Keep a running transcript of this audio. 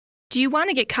Do you want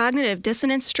to get Cognitive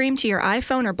Dissonance streamed to your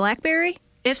iPhone or BlackBerry?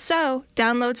 If so,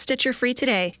 download Stitcher free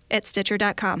today at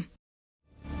Stitcher.com.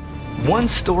 One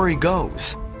story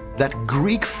goes that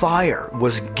Greek fire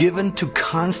was given to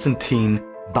Constantine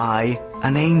by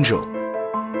an angel.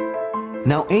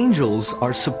 Now, angels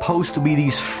are supposed to be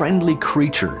these friendly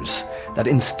creatures that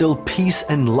instill peace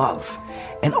and love.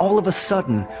 And all of a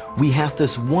sudden, we have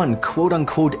this one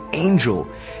quote-unquote angel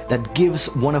that gives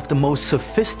one of the most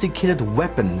sophisticated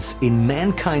weapons in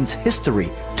mankind's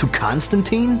history to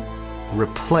Constantine.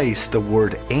 Replace the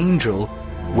word angel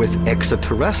with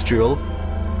extraterrestrial,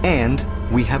 and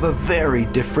we have a very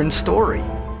different story.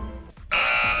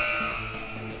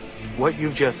 What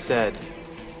you've just said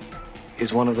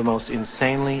is one of the most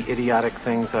insanely idiotic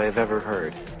things I have ever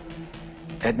heard.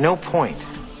 At no point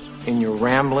in your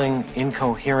rambling,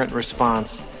 incoherent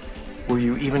response were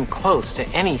you even close to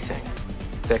anything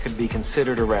that could be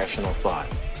considered a rational thought.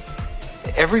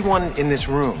 Everyone in this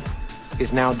room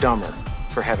is now dumber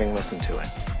for having listened to it.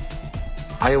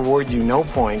 I award you no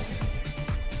points,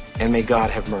 and may God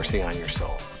have mercy on your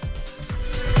soul.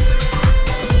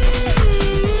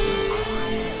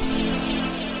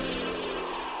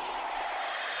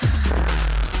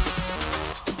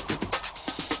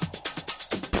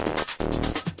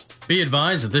 Be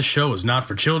advised that this show is not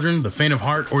for children, the faint of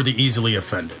heart, or the easily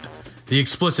offended. The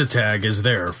explicit tag is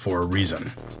there for a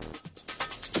reason.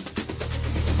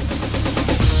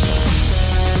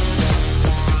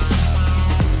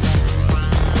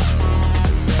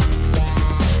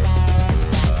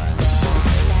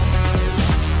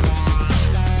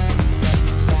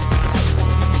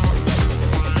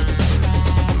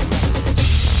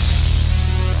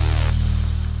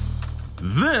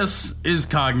 This is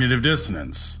Cognitive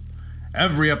Dissonance.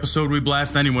 Every episode we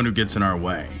blast anyone who gets in our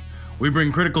way. We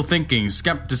bring critical thinking,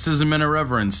 skepticism, and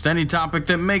irreverence to any topic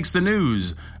that makes the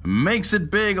news, makes it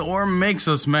big, or makes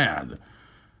us mad.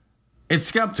 It's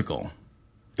skeptical,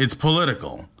 it's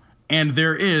political, and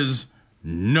there is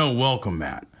no welcome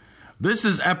mat. This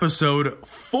is episode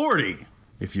 40,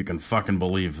 if you can fucking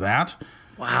believe that.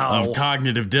 Wow. Of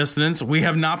Cognitive Dissonance. We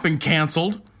have not been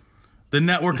canceled. The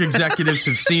network executives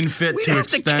have seen fit to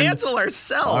extend. We have to cancel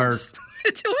ourselves.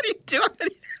 What are you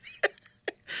doing?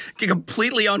 A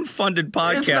completely unfunded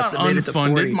podcast. It's not that made it to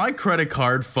 40. unfunded. My credit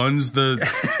card funds the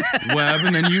web,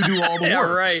 and then you do all the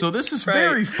work. Right, so this is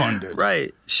very funded.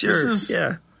 Right, sure,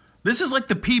 This is like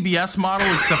the PBS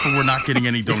model, except for we're not getting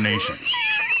any donations.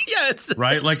 Yeah, it's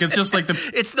right. Like it's just like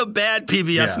it's the bad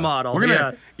PBS model. We're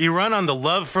gonna, You run on the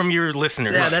love from your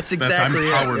listeners. Yeah, that's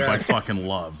exactly I'm powered by fucking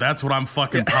love. That's what I'm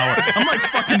fucking powered. I'm like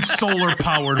fucking solar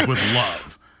powered with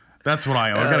love. That's what I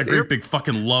own. I got a great big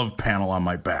fucking love panel on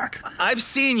my back. I've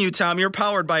seen you, Tom. You're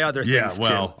powered by other things,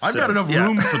 too. I've got enough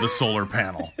room for the solar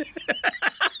panel.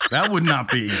 That would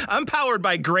not be. I'm powered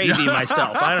by gravy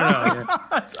myself. I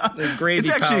don't know. The gravy.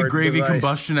 It's actually a gravy device.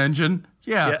 combustion engine.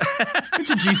 Yeah. It's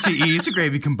a GCE. It's a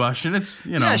gravy combustion. It's,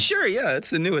 you know. Yeah, sure. Yeah,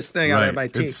 it's the newest thing out of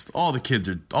MIT. It's all the kids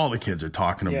are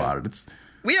talking about it. It's.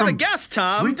 We have a guest,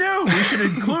 Tom. We do. We should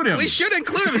include him.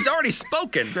 He's already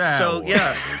spoken. Yeah, so,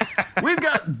 yeah. We've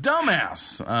got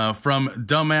Dumbass from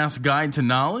Dumbass Guide to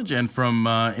Knowledge and from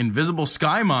Invisible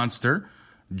Sky Monster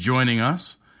joining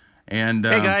us. And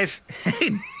hey, guys. Hey,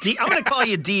 I'm going to call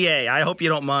you DA. I hope you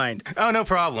don't mind. Oh, no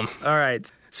problem. All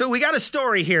right. So we got a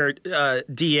story here,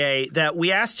 DA, that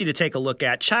we asked you to take a look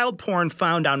at. Child porn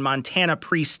found on Montana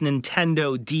priest's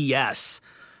Nintendo DS.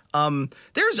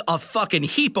 There's a fucking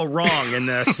heap of wrong in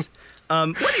this.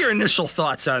 What are your initial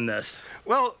thoughts on this?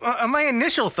 Well, my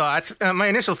initial thoughts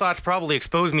probably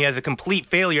exposed me as a complete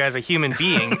failure as a human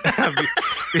being.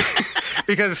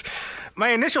 Because my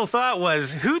initial thought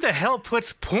was, who the hell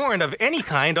puts porn of any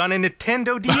kind on a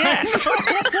Nintendo DS?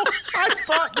 I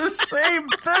thought the same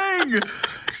thing.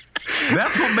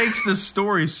 That's what makes this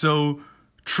story so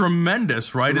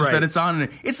tremendous, right? Is that it's not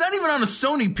even on a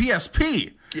Sony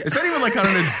PSP. It's not even like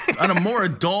on a more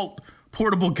adult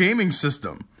portable gaming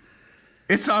system.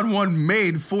 It's on one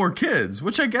made for kids,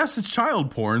 which I guess is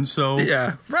child porn. So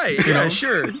yeah, right. Yeah,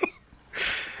 sure.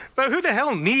 But who the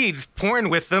hell needs porn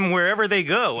with them wherever they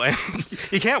go?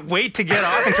 You can't wait to get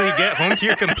off until you get home to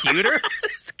your computer?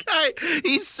 This guy,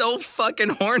 he's so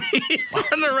fucking horny. He's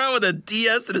running around with a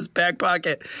DS in his back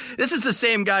pocket. This is the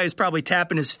same guy who's probably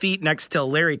tapping his feet next to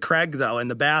Larry Craig, though, in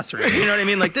the bathroom. You know what I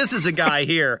mean? Like, this is a guy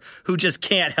here who just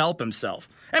can't help himself.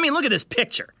 I mean, look at this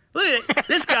picture. Look at it.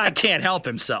 This guy can't help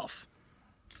himself.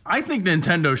 I think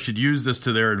Nintendo should use this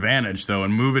to their advantage, though,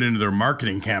 and move it into their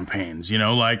marketing campaigns. You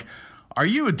know, like, are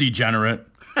you a degenerate?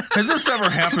 Has this ever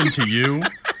happened to you?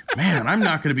 Man, I'm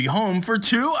not going to be home for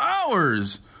 2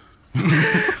 hours.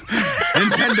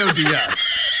 Nintendo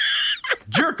DS.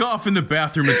 Jerk jerk off in the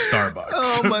bathroom at Starbucks.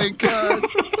 Oh my God.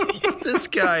 This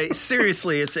guy,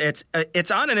 seriously, it's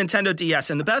on a Nintendo DS.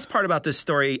 And the best part about this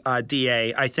story,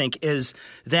 DA, I think, is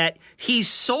that he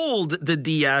sold the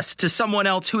DS to someone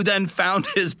else who then found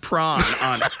his prawn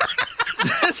on it.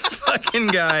 This fucking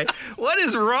guy. What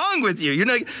is wrong with you? You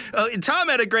know, Tom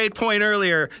had a great point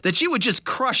earlier that you would just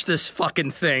crush this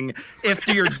fucking thing if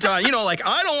you're done. You know, like,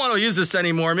 I don't want to use this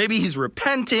anymore. Maybe he's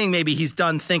repenting. Maybe he's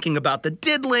done thinking about the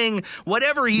diddling.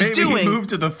 Whatever he's doing. Maybe he moved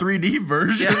to the 3D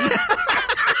version. Yeah.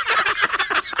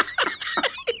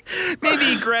 Maybe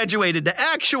he graduated to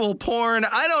actual porn.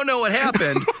 I don't know what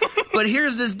happened. But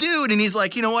here's this dude, and he's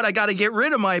like, you know what? I got to get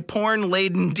rid of my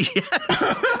porn-laden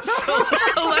DS. So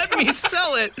let me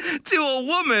sell it to a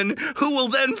woman who will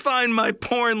then find my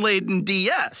porn-laden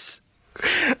DS.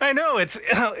 I know.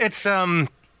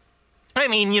 I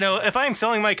mean, you know, if I'm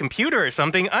selling my computer or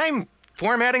something, I'm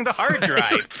formatting the hard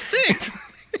drive.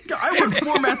 I would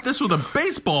format this with a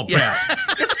baseball bat.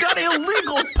 It's got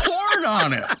illegal porn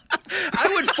on it.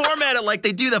 I would format it like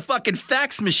they do the fucking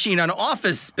fax machine on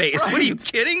Office Space. Right. What, are you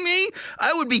kidding me?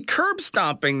 I would be curb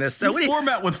stomping this. You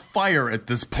format with fire at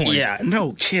this point. Yeah,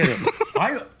 no kidding.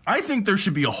 I think there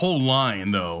should be a whole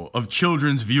line, though, of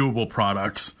children's viewable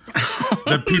products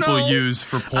that people use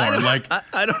for porn.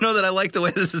 I don't know that I like the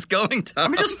way this is going, Tom. I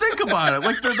mean, just think about it.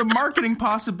 Like, the marketing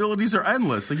possibilities are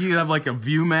endless. Like, you have, like, a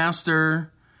ViewMaster.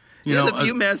 You know, the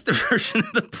ViewMaster version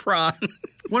of the prawn.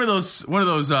 One of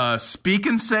those speak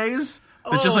and says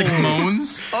that just like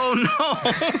moans. Oh no!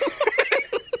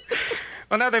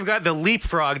 Well, now they've got the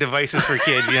leapfrog devices for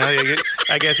kids. You know,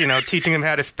 I guess, you know, teaching them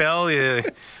how to spell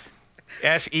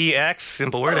SEX,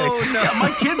 simple word. Oh no! Yeah,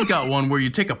 my kid's got one where you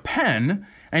take a pen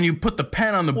and you put the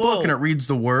pen on the book and it reads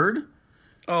the word.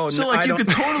 Oh, so like you could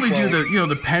totally do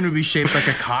the pen would be shaped like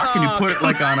a cock and you put it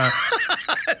like on a.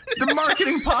 The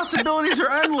marketing possibilities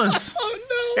are endless.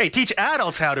 Oh, no. Hey, teach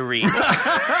adults how to read. And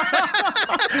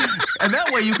that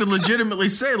way you could legitimately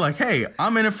say, like, hey,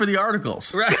 I'm in it for the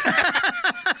articles. Right.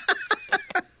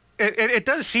 It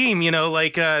does seem, you know,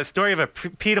 like a story of a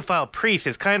pedophile priest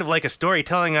is kind of like a story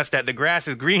telling us that the grass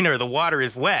is greener, the water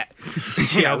is wet.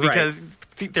 You know, because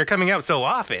they're coming out so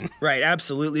often. Right,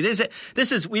 absolutely. This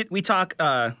is we talk,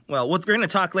 we're going to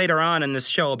talk later on in this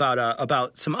show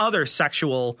about some other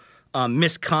sexual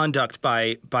misconduct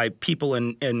by people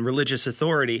in religious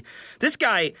authority. This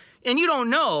guy, and you don't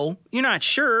know, you're not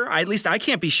sure, at least I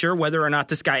can't be sure whether or not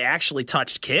this guy actually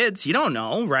touched kids. You don't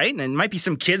know, right? And there might be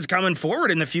some kids coming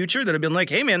forward in the future that have been like,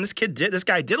 hey man, this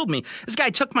guy diddled me. This guy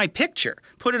took my picture,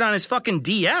 put it on his fucking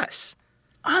DS.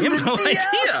 On the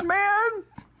DS, man?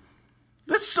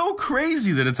 That's so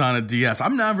crazy that it's on a DS.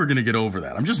 I'm never going to get over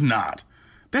that. I'm just not.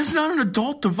 That's not an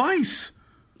adult device.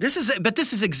 This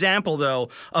is example, though,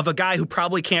 of a guy who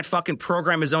probably can't fucking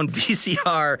program his own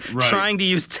VCR trying to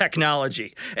use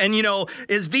technology. And, you know,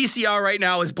 his VCR right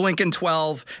now is blinking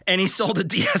 12, and he sold a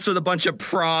DS with a bunch of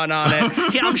prawn on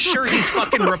it. Yeah, I'm sure he's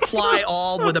fucking reply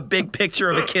all with a big picture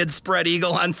of a kid spread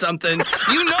eagle on something.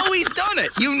 You know he's done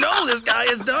it. You know this guy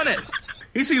has done it.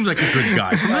 He seems like a good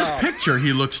guy. From this picture,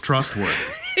 he looks trustworthy.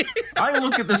 I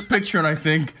look at this picture and I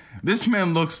think, this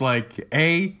man looks like,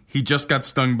 A, he just got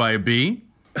stung by a bee.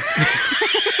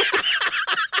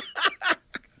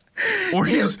 Or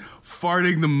he's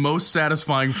farting the most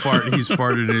satisfying fart he's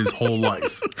farted in his whole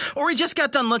life. Or he just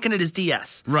got done looking at his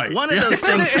DS. Right. One of those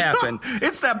things happen.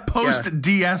 It's that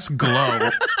post-DS glow.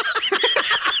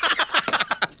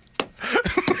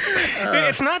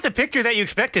 It's not the picture that you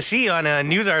expect to see on a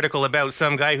news article about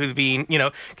some guy who's being, you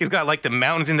know, he's got like the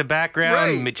mountains in the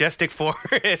background, majestic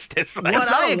forest. It's like, what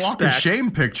I expect, walk of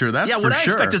shame picture, that's for sure. Yeah, what I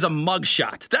expect is a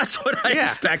mugshot. That's what I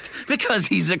expect because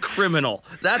he's a criminal.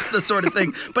 That's the sort of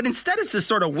thing. But instead it's this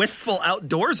sort of wistful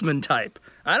outdoorsman type.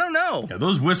 I don't know. Yeah,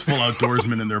 those wistful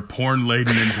outdoorsmen and their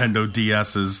porn-laden Nintendo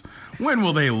DSs, when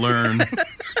will they learn?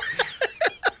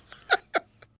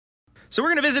 So we're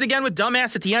going to visit again with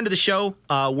Dumbass at the end of the show.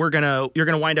 You're going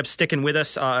to wind up sticking with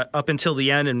us up until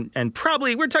the end, and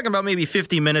probably we're talking about maybe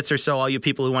 50 minutes or so. All you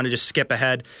people who want to just skip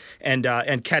ahead and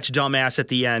catch Dumbass at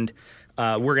the end,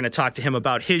 we're going to talk to him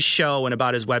about his show and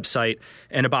about his website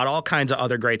and about all kinds of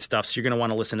other great stuff. So you're going to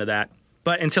want to listen to that.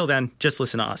 But until then, just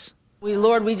listen to us.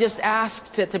 Lord, we just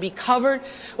ask to be covered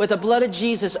with the blood of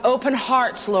Jesus. Open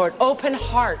hearts, Lord. Open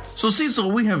hearts. So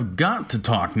Cecil, we have got to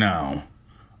talk now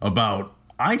about,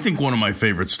 I think, one of my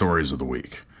favorite stories of the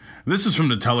week. This is from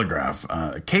the Telegraph.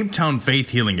 Cape Town faith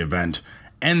healing event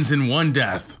ends in 1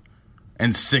 death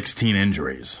and 16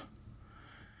 injuries.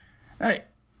 Hey,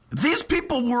 these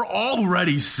people were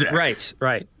already sick.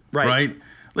 Right.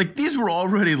 Like, these were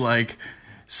already, like,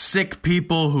 sick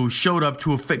people who showed up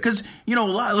to a faith, because a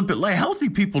lot of healthy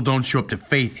people don't show up to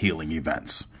faith healing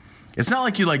events. It's not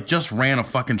like you just ran a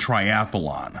fucking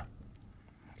triathlon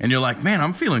and you're like, man,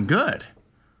 I'm feeling good,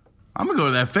 I'm gonna go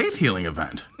to that faith healing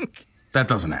event. That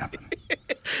doesn't happen.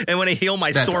 And when I heal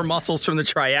my sore muscles from the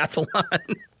triathlon.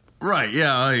 Right,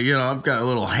 yeah, I've got a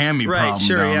little hammy problem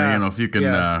sure, down there. If you can,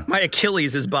 my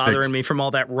Achilles is bothering me from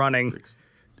all that running.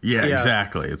 Yeah,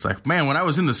 exactly. It's like, man, when I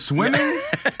was in the swimming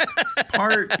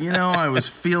part, I was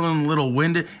feeling a little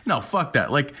winded. No, fuck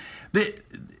that. The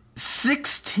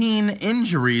 16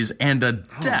 injuries and a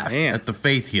death at the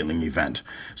faith healing event.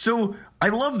 So I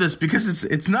love this because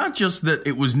it's not just that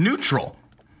it was neutral.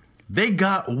 They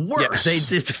got worse. Yeah,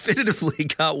 they definitively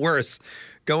got worse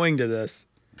going to this.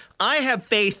 I have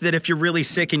faith that if you're really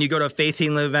sick and you go to a faith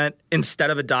healing event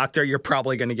instead of a doctor, you're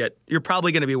probably going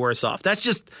to be worse off. That's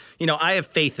just, I have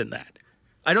faith in that.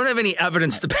 I don't have any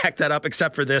evidence to back that up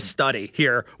except for this study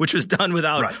here, which was done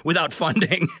without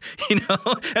funding,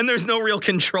 and there's no real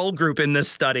control group in this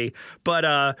study. But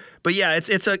yeah,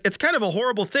 it's kind of a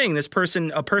horrible thing.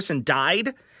 A person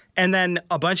died, and then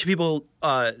a bunch of people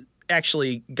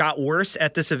actually got worse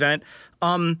at this event.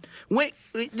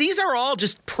 These are all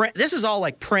just this is all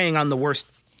like preying on the worst.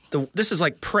 This is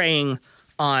like preying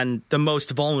on the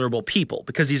most vulnerable people,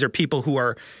 because these are people who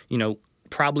are,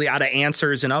 probably out of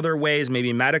answers in other ways.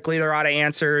 Maybe medically they're out of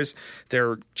answers.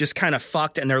 They're just kind of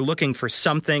fucked and they're looking for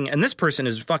something. And this person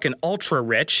is fucking ultra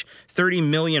rich, 30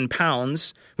 million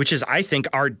pounds, which is, I think,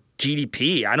 our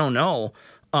GDP. I don't know.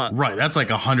 Right, that's like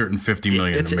 150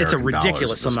 million. It's a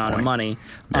ridiculous amount of money.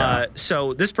 Yeah.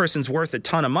 So this person's worth a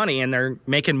ton of money, and they're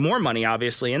making more money,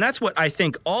 obviously. And that's what I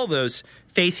think all those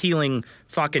faith healing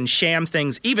fucking sham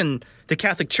things. Even the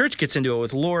Catholic Church gets into it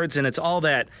with Lourdes, and it's all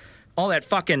that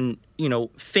fucking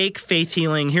fake faith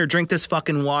healing. Here, drink this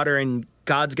fucking water, and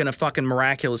God's gonna fucking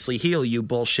miraculously heal you.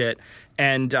 Bullshit.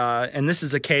 And this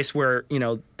is a case where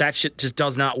that shit just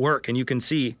does not work, and you can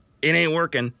see it ain't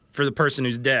working for the person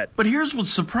who's dead. But here's what's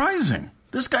surprising.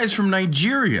 This guy's from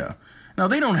Nigeria. Now,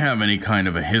 they don't have any kind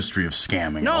of a history of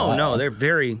scamming. No, they're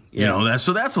very...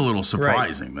 So that's a little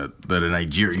surprising that in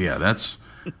Nigeria, that's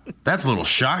a little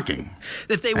shocking.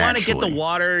 If they want to get the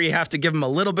water, you have to give them a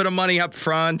little bit of money up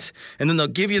front, and then they'll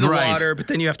give you the water, but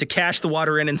then you have to cash the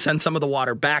water in and send some of the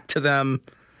water back to them.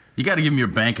 You got to give him your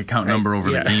bank account number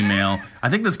over the email. I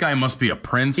think this guy must be a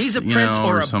prince. He's a prince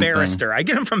or a barrister. I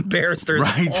get him from barristers all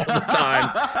the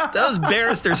time. Those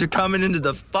barristers are coming into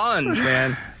the funds,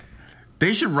 man.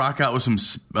 They should rock out with some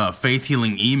faith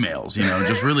healing emails,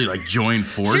 just really join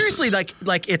forces. Seriously,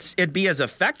 it'd be as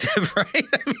effective, right?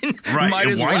 I mean, might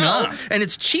as why well. Not? And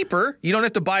it's cheaper. You don't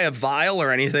have to buy a vial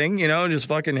or anything, just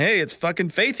fucking, hey, it's fucking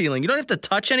faith healing. You don't have to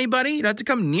touch anybody. You don't have to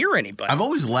come near anybody. I've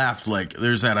always laughed,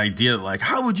 there's that idea,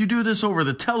 how would you do this over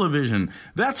the television?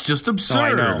 That's just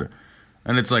absurd. I know.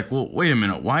 And it's like, well, wait a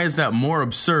minute. Why is that more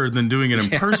absurd than doing it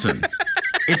in person?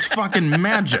 It's fucking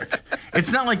magic.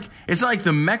 It's not like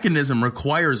the mechanism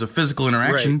requires a physical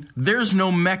interaction. Right. There's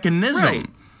no mechanism. Right.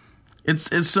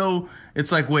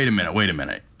 It's like, wait a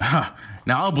minute. Now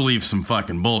I'll believe some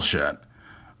fucking bullshit.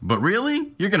 But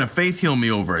really? You're going to faith heal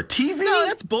me over a TV? No,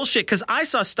 that's bullshit, because I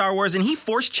saw Star Wars and he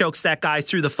force chokes that guy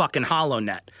through the fucking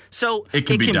HoloNet. So it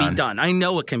can be done. I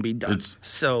know it can be done.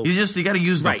 You got to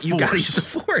use the Force. You got to use the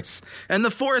Force. And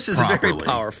the Force is very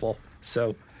powerful.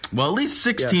 So... Well, at least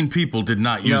 16 people did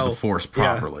not use the Force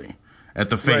properly at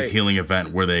the faith healing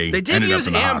event where they did use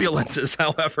ambulances,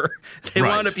 however. They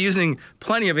wound up using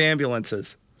plenty of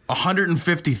ambulances.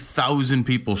 150,000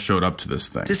 people showed up to this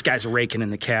thing. This guy's raking in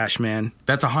the cash, man.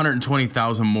 That's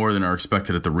 120,000 more than are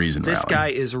expected at the Reason Rally. This guy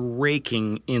is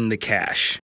raking in the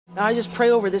cash. Now, I just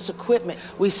pray over this equipment.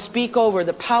 We speak over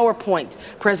the PowerPoint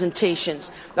presentations,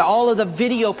 all of the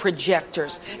video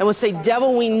projectors, and we say,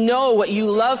 devil, we know what you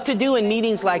love to do in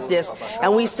meetings like this,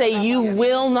 and we say, you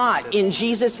will not, in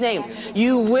Jesus' name,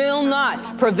 you will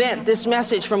not prevent this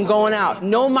message from going out.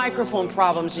 No microphone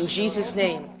problems in Jesus'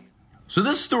 name. So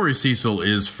this story, Cecil,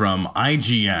 is from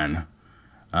IGN.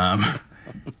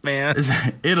 Man.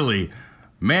 Italy.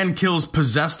 Man kills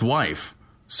possessed wife,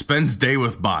 spends day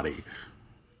with body.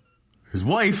 His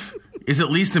wife is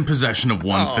at least in possession of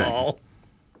one thing.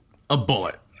 A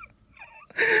bullet.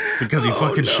 Because he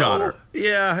fucking shot her.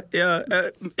 Yeah.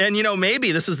 And,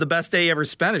 maybe this was the best day he ever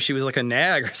spent if she was like a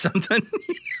nag or something.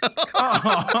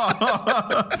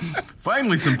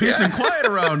 Finally, some peace and quiet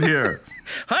around here.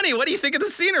 Honey, what do you think of the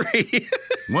scenery?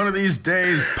 One of these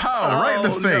days, pow, right in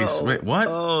the face. No. Wait, what?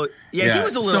 Oh, yeah, he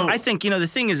was a little... I think, the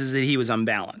thing is that he was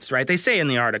unbalanced, right? They say in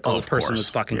the article the person was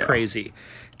fucking crazy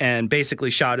and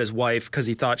basically shot his wife because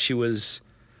he thought she was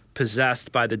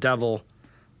possessed by the devil.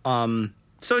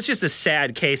 So it's just a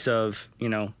sad case of,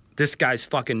 this guy's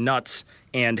fucking nuts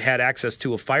and had access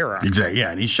to a firearm. Exactly.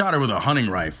 Yeah, and he shot her with a hunting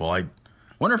rifle. I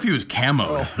wonder if he was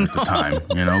camoed at the time.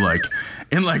 Like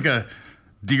in like a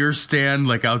deer stand,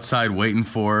 like outside waiting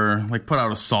for her. Like put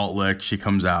out a salt lick. She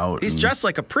comes out. He's dressed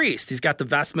like a priest. He's got the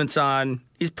vestments on.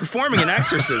 He's performing an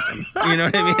exorcism. You know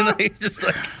what I mean? Like he just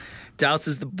like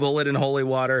douses the bullet in holy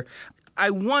water. I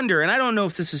wonder, and I don't know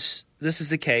if this is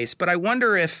the case, but I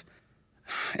wonder if,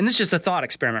 and this is just a thought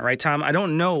experiment, right, Tom? I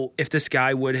don't know if this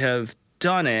guy would have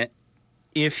done it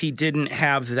if he didn't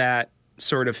have that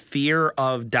sort of fear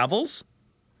of devils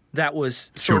that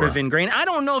was sort of ingrained. I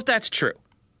don't know if that's true.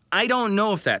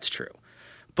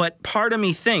 But part of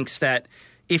me thinks that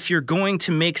if you're going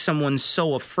to make someone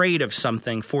so afraid of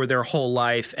something for their whole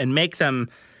life and make them,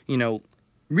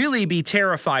 really be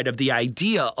terrified of the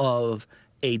idea of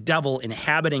a devil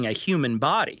inhabiting a human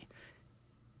body,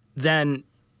 then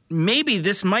maybe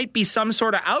this might be some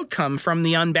sort of outcome from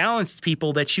the unbalanced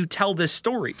people that you tell this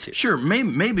story to. Sure,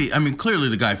 maybe. I mean, clearly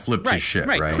the guy flipped his shit,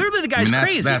 right? Clearly the guy's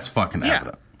crazy. That's fucking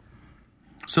evident.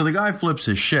 So the guy flips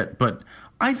his shit, but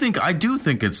I do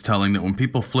think it's telling that when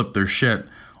people flip their shit,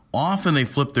 often they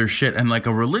flip their shit and like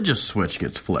a religious switch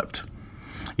gets flipped.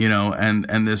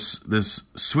 And this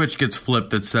switch gets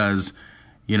flipped that says,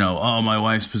 oh, my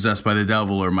wife's possessed by the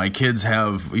devil, or my kids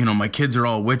my kids are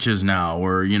all witches now,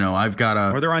 or, I've got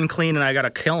to... Or they're unclean and I got to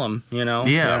kill them,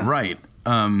 Yeah, right.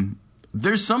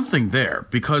 There's something there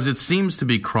because it seems to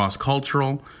be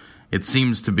cross-cultural. It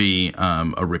seems to be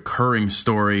a recurring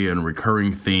story and a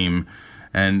recurring theme.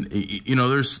 And,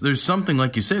 there's something,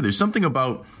 like you say, there's something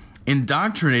about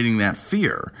indoctrinating that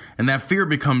fear. And that fear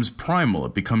becomes primal.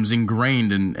 It becomes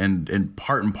ingrained and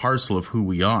part and parcel of who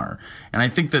we are. And I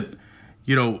think that,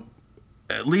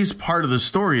 at least part of the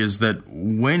story is that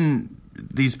when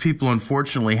these people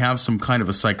unfortunately have some kind of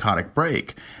a psychotic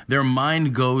break, their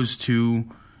mind goes to,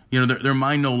 their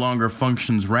mind no longer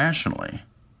functions rationally.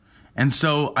 And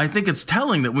so I think it's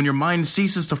telling that when your mind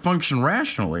ceases to function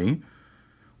rationally,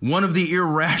 one of the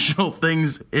irrational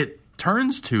things it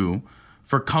turns to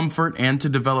for comfort and to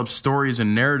develop stories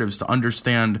and narratives to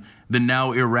understand the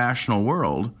now irrational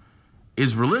world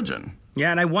is religion. Yeah,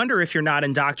 and I wonder if you're not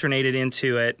indoctrinated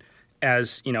into it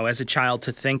as a child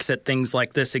to think that things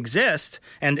like this exist,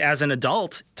 and as an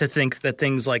adult to think that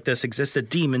things like this exist, that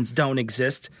demons don't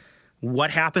exist.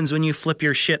 What happens when you flip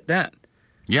your shit then?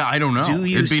 Yeah, I don't know.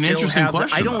 It'd be an interesting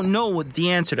question. I don't know what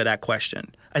the answer to that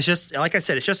question. It's just, like I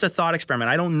said, it's just a thought experiment.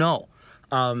 I don't know.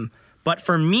 But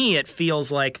for me, it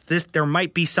feels like there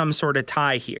might be some sort of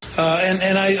tie here.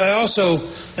 And I also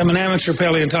am an amateur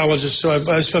paleontologist, so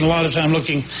I've spent a lot of time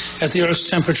looking at the Earth's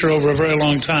temperature over a very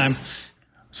long time.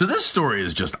 So this story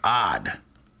is just odd.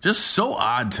 Just so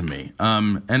odd to me.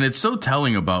 And it's so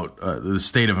telling about the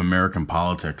state of American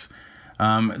politics.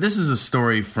 This is a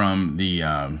story from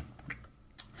the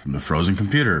Frozen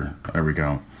Computer. There we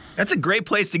go. That's a great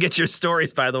place to get your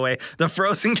stories, by the way. The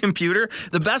Frozen Computer.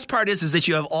 The best part is that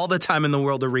you have all the time in the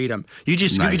world to read them. You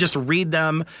can just read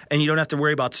them, and you don't have to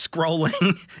worry about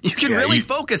scrolling. You can really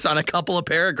focus on a couple of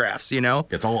paragraphs,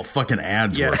 It's all fucking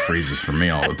ads where it freezes for me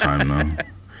all the time, though.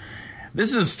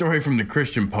 This is a story from the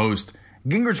Christian Post.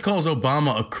 Gingrich calls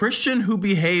Obama a Christian who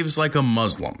behaves like a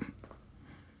Muslim.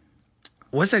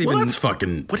 What's that even? Well, that's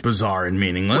fucking bizarre and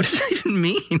meaningless. What does that even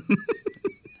mean?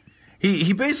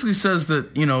 He basically says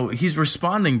that, he's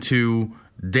responding to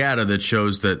data that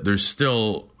shows that there's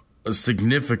still a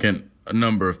significant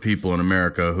number of people in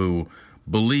America who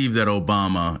believe that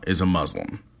Obama is a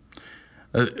Muslim.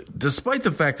 Despite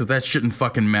the fact that shouldn't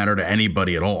fucking matter to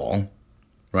anybody at all,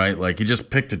 right? Like, he just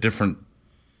picked a different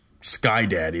sky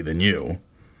daddy than you.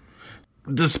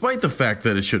 Despite the fact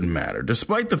that it shouldn't matter,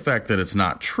 despite the fact that it's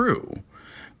not true,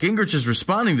 Gingrich is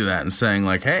responding to that and saying,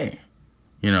 like, hey,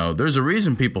 there's a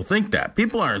reason people think that.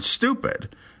 People aren't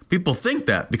stupid. People think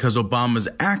that because Obama's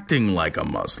acting like a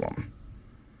Muslim.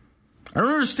 I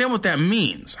don't understand what that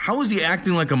means. How is he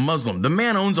acting like a Muslim? The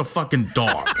man owns a fucking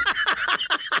dog.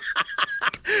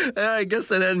 I guess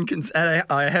that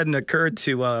hadn't occurred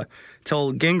to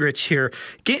Gingrich here.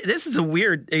 This is a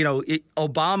weird,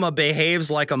 Obama behaves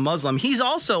like a Muslim. He's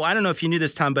also, I don't know if you knew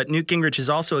this, Tom, but Newt Gingrich is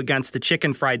also against the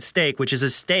chicken fried steak, which is a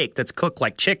steak that's cooked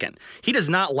like chicken. He does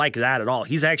not like that at all.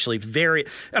 He's actually look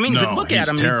at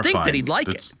him, you'd think that he'd like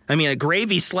it. I mean, a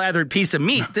gravy slathered piece of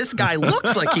meat, this guy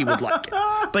looks like he would like it.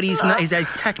 But he's not. He's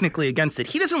technically against it.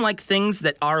 He doesn't like things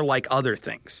that are like other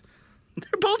things.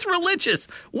 They're both religious.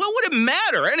 What would it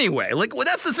matter anyway? Like, well,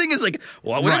 that's the thing is like,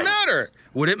 what would it matter?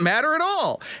 Would it matter at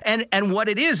all? And what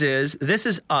it is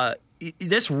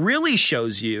this really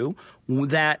shows you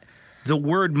that the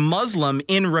word Muslim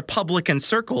in Republican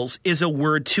circles is a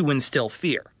word to instill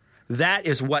fear. That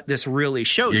is what this really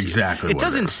shows you. Exactly. It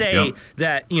doesn't say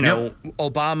that,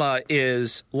 Obama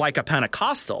is like a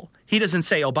Pentecostal. He doesn't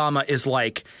say Obama is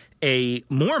like a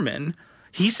Mormon.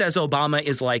 He says Obama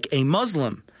is like a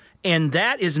Muslim. And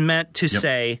that is meant to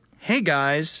say, hey,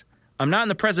 guys, I'm not in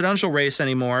the presidential race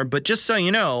anymore, but just so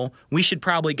you know, we should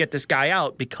probably get this guy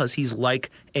out because he's like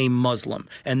a Muslim.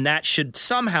 And that should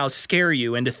somehow scare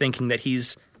you into thinking that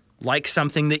he's like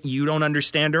something that you don't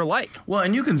understand or like. Well,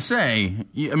 and you can say,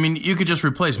 you could just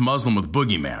replace Muslim with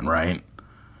boogeyman, right?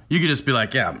 You could just be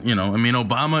like,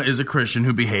 Obama is a Christian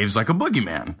who behaves like a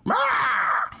boogeyman.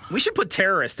 Ah! We should put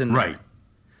terrorist in there. Right.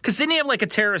 Because didn't he have like a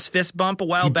terrorist fist bump a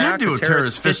while back? He did do a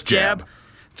terrorist fist jab.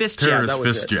 Fist jab, that was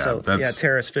fist it. Jab. So,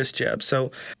 terrorist fist jab.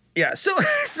 So,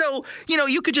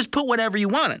 you could just put whatever you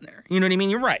want in there. You know what I mean?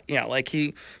 You're right. Yeah, like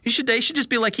they should just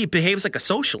be like he behaves like a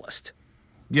socialist.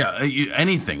 Yeah,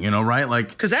 anything, right? Like,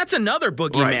 because that's another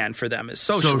boogeyman for them is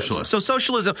socialism. So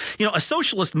socialism, a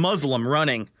socialist Muslim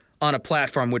running on a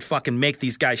platform would fucking make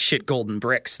these guys shit golden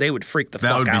bricks. They would freak the fuck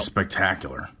out. That would be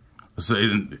spectacular. So,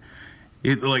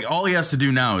 like, all he has to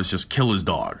do now is just kill his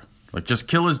dog. Like, just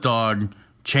kill his dog,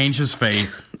 change his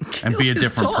faith, and be a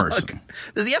different person.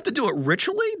 Does he have to do it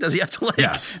ritually? Does he have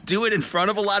to, do it in front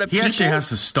of a lot of people? He actually has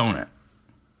to stone it.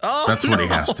 Oh, that's what he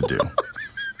has to do.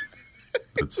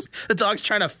 The dog's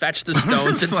trying to fetch the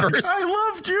stones at first.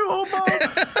 I loved you,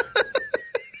 Obama.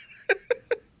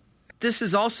 This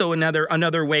is also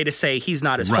another way to say he's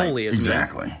not as holy as me.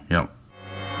 Exactly. Yep.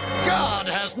 God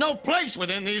has no place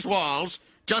within these walls,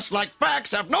 just like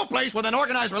facts have no place within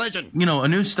organized religion. A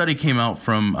new study came out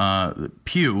from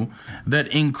Pew that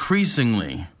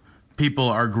increasingly people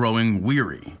are growing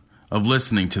weary of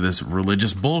listening to this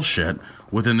religious bullshit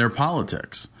within their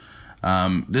politics.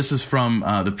 This is from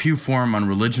the Pew Forum on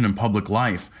Religion and Public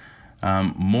Life.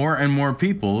 More and more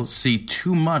people see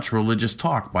too much religious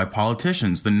talk by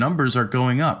politicians. The numbers are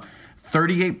going up.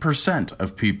 38%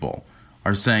 of people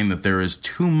are saying that there is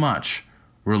too much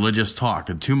religious talk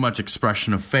and too much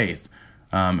expression of faith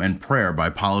and prayer by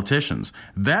politicians.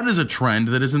 That is a trend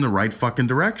that is in the right fucking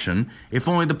direction if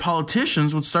only the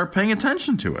politicians would start paying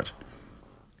attention to it.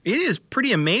 It is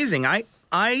pretty amazing.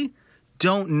 I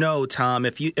don't know, Tom,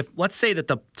 if let's say that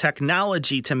the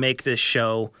technology to make this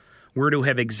show were to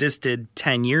have existed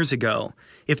 10 years ago,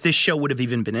 if this show would have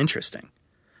even been interesting.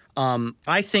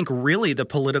 I think really the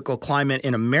political climate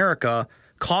in America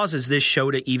causes this show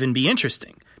to even be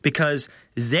interesting because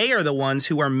they are the ones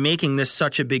who are making this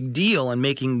such a big deal and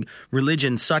making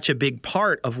religion such a big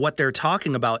part of what they're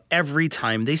talking about every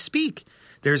time they speak.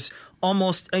 There's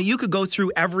almost you could go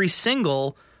through every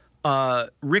single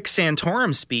Rick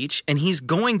Santorum speech, and he's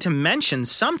going to mention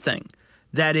something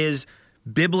that is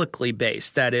biblically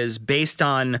based, that is based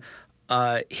on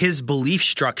his belief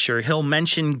structure. He'll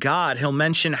mention God. He'll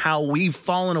mention how we've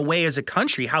fallen away as a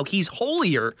country, how he's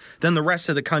holier than the rest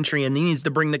of the country, and he needs to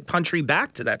bring the country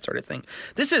back to that sort of thing.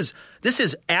 This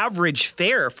is average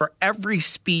fare for every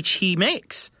speech he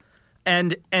makes,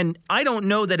 and I don't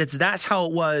know that that's how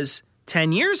it was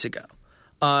 10 years ago.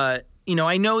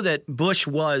 I know that Bush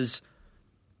was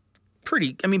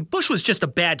Bush was just a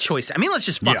bad choice.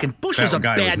 Bush was a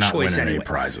bad choice anyway.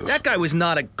 That guy was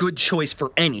not a good choice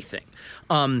for anything.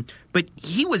 But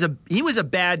he was a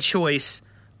bad choice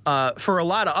for a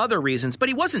lot of other reasons, but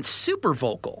he wasn't super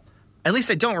vocal. At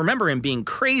least I don't remember him being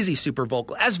crazy super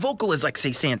vocal, as vocal as, like, say,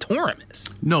 Santorum is.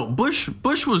 No, Bush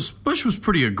was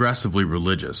pretty aggressively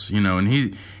religious, and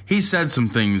he said some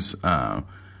things about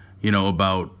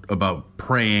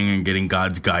praying and getting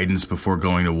God's guidance before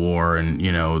going to war, and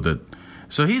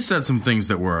so he said some things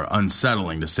that were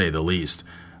unsettling, to say the least.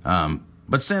 But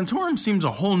Santorum seems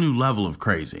a whole new level of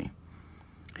crazy.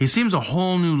 He seems a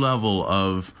whole new level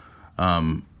of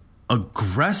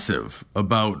aggressive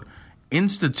about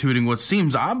instituting what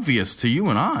seems obvious to you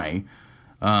and I,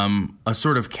 a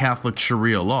sort of Catholic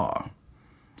Sharia law.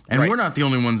 And we're not the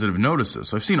only ones that have noticed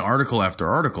this. I've seen article after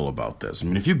article about this.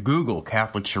 If you Google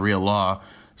Catholic Sharia law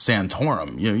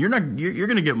Santorum, you're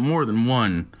going to get more than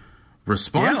one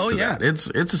response to that. It's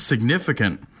a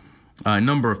significant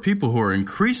number of people who are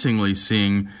increasingly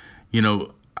seeing,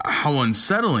 how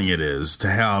unsettling it is to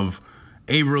have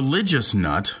a religious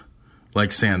nut like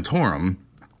Santorum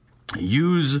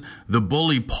use the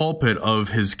bully pulpit of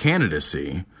his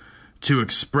candidacy to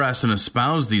express and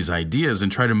espouse these ideas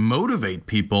and try to motivate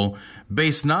people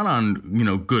based not on,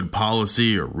 good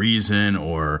policy or reason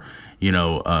or,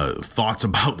 thoughts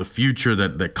about the future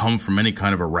that come from any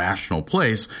kind of a rational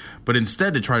place, but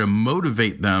instead to try to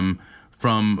motivate them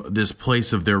from this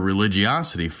place of their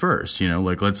religiosity first.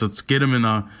 Let's get them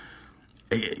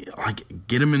like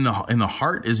get him in the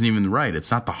heart isn't even right.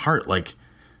 It's not the heart. Like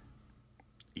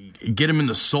get him in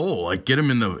the soul. Like get him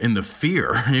in the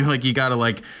fear. Like you got to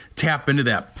like tap into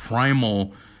that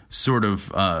primal sort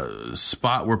of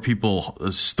spot where people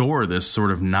store this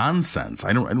sort of nonsense.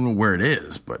 I don't know where it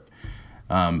is, but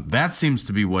that seems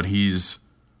to be what he's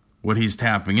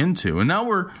tapping into. And now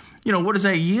we're, what does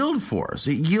that yield for us?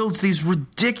 It yields these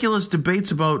ridiculous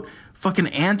debates about fucking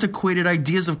antiquated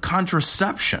ideas of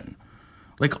contraception.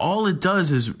 Like all it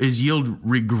does is yield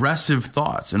regressive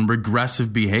thoughts and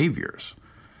regressive behaviors.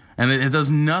 And it does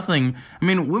nothing. I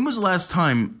mean, when was the last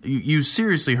time you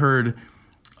seriously heard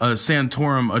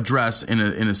Santorum address in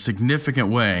a significant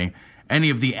way any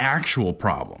of the actual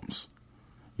problems?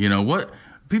 What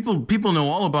people know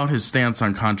all about his stance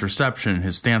on contraception,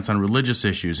 his stance on religious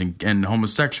issues and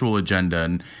homosexual agenda,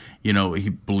 and he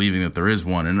believing that there is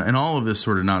one, and all of this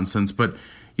sort of nonsense. But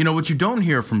what you don't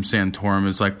hear from Santorum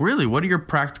is like, really, what are your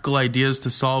practical ideas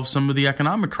to solve some of the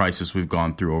economic crisis we've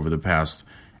gone through over the past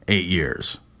 8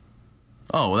 years?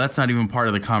 Oh, well, that's not even part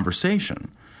of the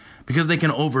conversation. Because they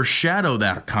can overshadow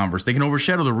that conversation. They can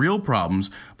overshadow the real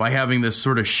problems by having this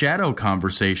sort of shadow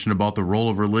conversation about the role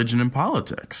of religion in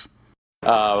politics.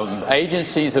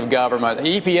 Agencies of government, the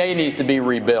EPA needs to be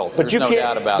rebuilt. There's no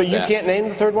doubt about that. But you can't name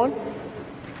the third one?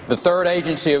 The third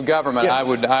agency of government, yeah.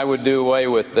 I would do away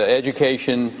with the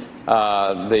education,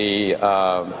 the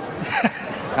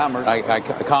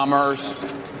commerce,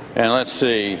 and let's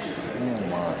see,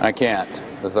 I can't.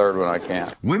 The third one I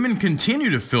can't. Women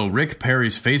continue to fill Rick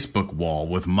Perry's Facebook wall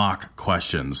with mock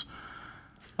questions.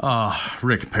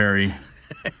 Rick Perry.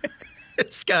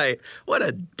 This guy, what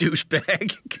a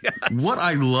douchebag. Gosh. What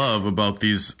I love about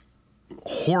these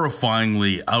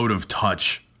horrifyingly out of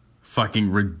touch, fucking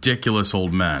ridiculous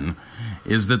old men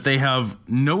is that they have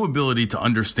no ability to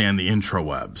understand the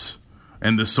intrawebs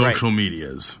and the social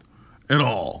medias at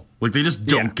all. Like they just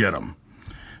don't get them.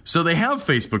 So they have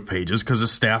Facebook pages because a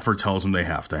staffer tells them they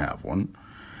have to have one.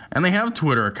 And they have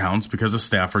Twitter accounts because a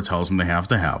staffer tells them they have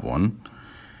to have one.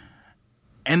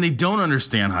 And they don't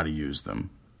understand how to use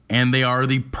them. And they are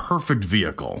the perfect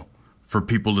vehicle for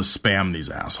people to spam these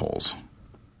assholes.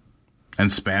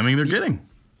 And spamming they're getting.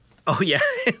 Oh, yeah.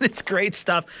 It's great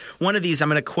stuff. One of these I'm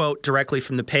going to quote directly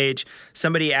from the page.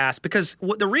 Somebody asked, because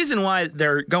the reason why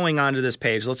they're going onto this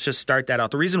page, let's just start that out.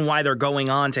 The reason why they're going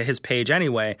on to his page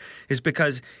anyway is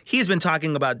because he's been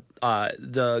talking about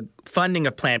the funding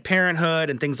of Planned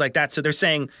Parenthood and things like that. So they're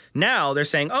saying,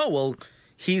 oh, well,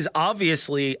 he's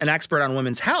obviously an expert on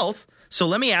women's health. So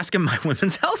let me ask him my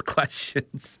women's health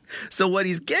questions. So what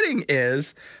he's getting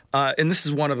is, and this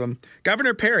is one of them,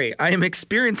 Governor Perry, I am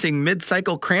experiencing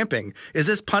mid-cycle cramping. Is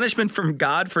this punishment from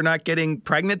God for not getting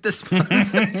pregnant this month?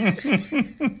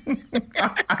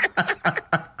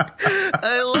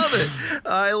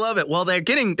 I love it. Well, they're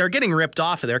getting ripped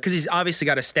off of there because he's obviously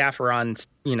got a staffer on,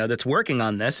 that's working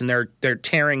on this, and they're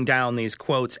tearing down these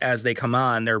quotes as they come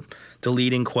on. They're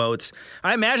deleting quotes.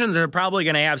 I imagine they're probably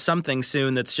going to have something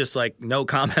soon that's just like, no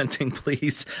commenting,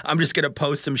 please. I'm just going to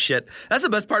post some shit. That's the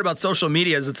best part about social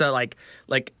media is it's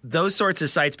like those sorts of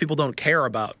sites people don't care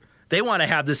about. They want to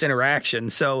have this interaction.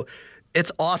 So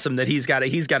it's awesome that he's got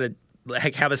to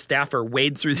have a staffer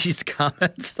wade through these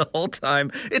comments the whole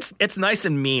time. It's nice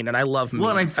and mean, and I love mean.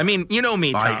 Well, I mean, you know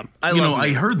me, Tom. I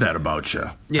heard that about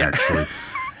you. Yeah. Actually,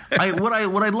 what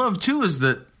I love too is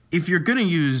that if you're going to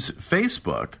use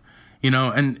Facebook,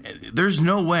 and there's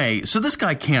no way. So this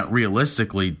guy can't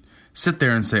realistically sit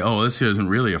there and say, oh, this isn't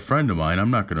really a friend of mine.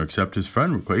 I'm not going to accept his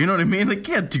friend request. You know what I mean? They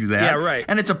can't do that. Yeah, right.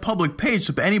 And it's a public page,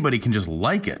 so anybody can just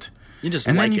like it.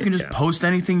 Then you can just post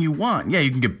anything you want. Yeah,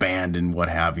 you can get banned and what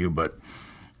have you, but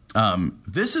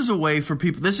this is a way for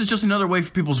people. This is just another way for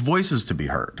people's voices to be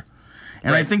heard.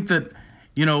 And I think that,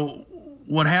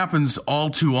 what happens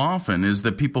all too often is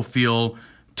that people feel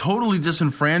totally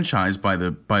disenfranchised by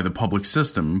the public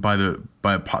system, by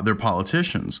their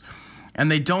politicians, and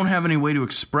they don't have any way to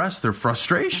express their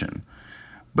frustration.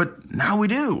 But now we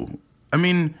do. I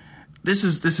mean, this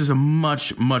is a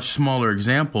much smaller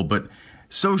example, but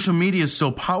social media is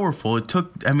so powerful. It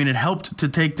helped to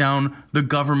take down the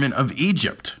government of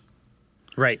Egypt.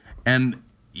 Right. And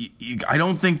I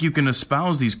don't think you can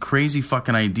espouse these crazy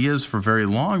fucking ideas for very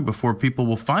long before people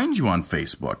will find you on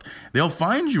Facebook. They'll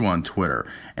find you on Twitter.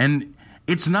 And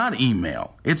it's not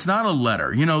email. It's not a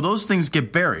letter. Those things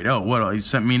get buried. Oh, what? You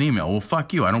sent me an email. Well,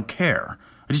 fuck you. I don't care.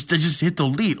 I just hit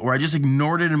delete, or I just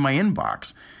ignored it in my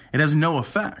inbox. It has no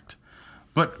effect.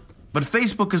 But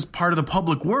Facebook is part of the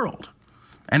public world,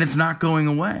 and it's not going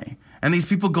away. And these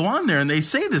people go on there and they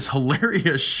say this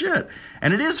hilarious shit.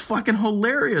 And it is fucking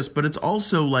hilarious, but it's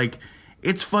also like,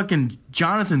 It's fucking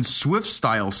Jonathan Swift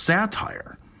style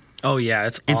satire. Oh yeah,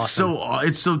 it's awesome.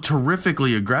 It's so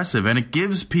terrifically aggressive, and it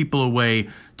gives people a way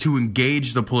to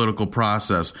engage the political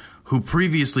process who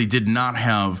previously did not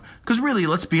have. Because really,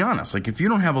 let's be honest, like if you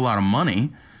don't have a lot of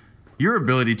money, your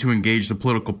ability to engage the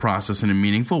political process in a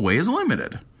meaningful way is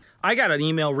limited. I got an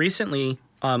email recently.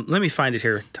 Let me find it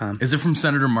here, Tom. Is it from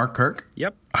Senator Mark Kirk?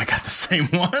 Yep. I got the same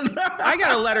one. I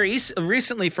got a letter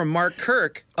recently from Mark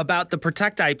Kirk about the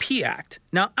Protect IP Act.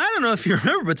 Now, I don't know if you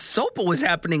remember, but SOPA was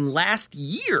happening last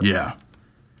year. Yeah.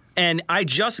 And I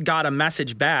just got a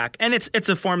message back, and it's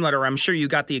a form letter. I'm sure you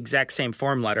got the exact same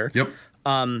form letter. Yep.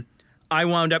 I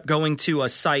wound up going to a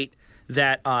site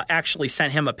that actually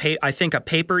sent him a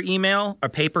paper email, a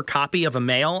paper copy of a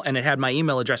mail, and it had my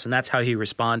email address, and that's how he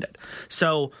responded.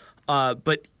 So...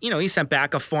 but, he sent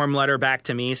back a form letter back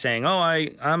to me saying,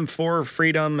 I'm for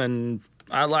freedom and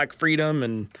I like freedom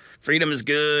and freedom is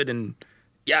good and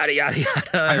yada, yada, yada.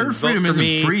 I heard freedom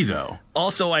isn't free, though.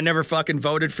 Also, I never fucking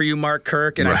voted for you, Mark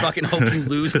Kirk, and I fucking hope you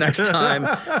lose next time.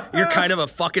 You're kind of a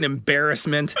fucking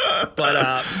embarrassment. But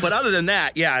other than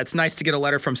that, yeah, it's nice to get a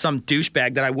letter from some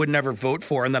douchebag that I would never vote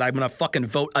for and that I'm going to fucking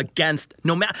vote against.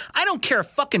 No matter, I don't care if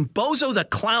fucking Bozo the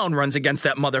Clown runs against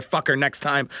that motherfucker next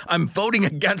time. I'm voting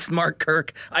against Mark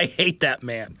Kirk. I hate that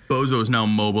man. Bozo is now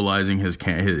mobilizing his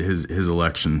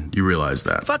election. You realize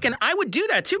that? Fucking, I would do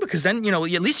that too because then, at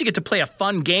least you get to play a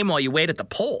fun game while you wait at the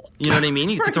poll. You know what I mean?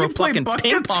 You get to throw fucking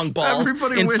ping pong balls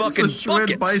Everybody in wins fucking a Schwinn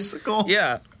buckets. bicycle.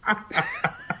 Yeah.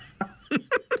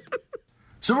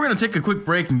 So we're going to take a quick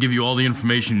break and give you all the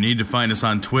information you need to find us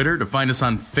on Twitter, to find us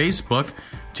on Facebook,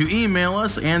 to email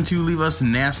us, and to leave us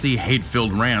nasty,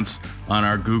 hate-filled rants on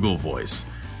our Google Voice.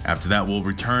 After that, we'll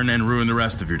return and ruin the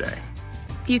rest of your day.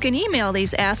 You can email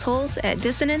these assholes at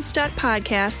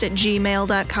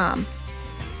dissonance.podcast@gmail.com.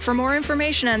 For more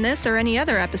information on this or any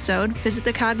other episode, visit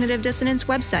the Cognitive Dissonance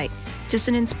website,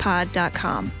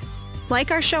 dissonancepod.com.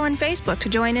 Like our show on Facebook to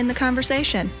join in the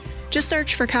conversation. Just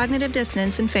search for Cognitive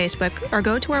Dissonance in Facebook or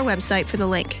go to our website for the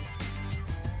link.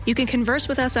 You can converse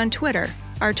with us on Twitter.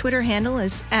 Our Twitter handle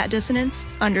is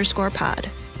 @dissonance_pod.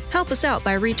 Help us out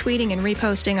by retweeting and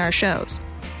reposting our shows.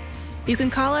 You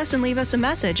can call us and leave us a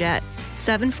message at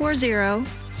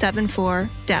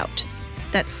 740-74-DOUBT.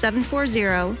 That's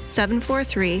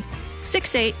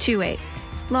 740-743-6828.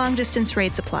 Long distance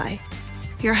rates apply.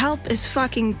 Your help is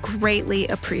fucking greatly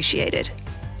appreciated.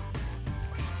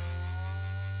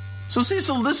 So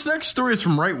Cecil, this next story is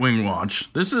from Right Wing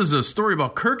Watch. This is a story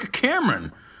about Kirk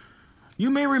Cameron. You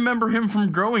may remember him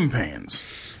from Growing Pains.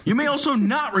 You may also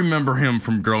not remember him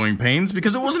from Growing Pains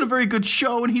because it wasn't a very good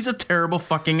show and he's a terrible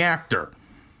fucking actor.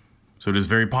 So it is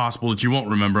very possible that you won't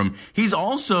remember him. He's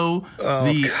also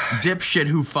the dipshit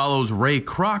who follows Ray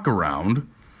Kroc around.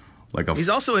 He's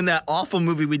also in that awful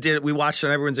movie we watched on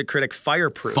Everyone's a Critic,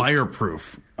 Fireproof.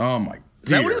 Fireproof. Oh my God. Is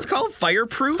that what it's called?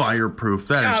 Fireproof? Fireproof.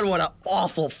 God, what an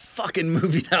awful fucking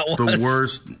movie that was. The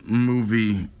worst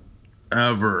movie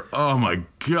ever. Oh my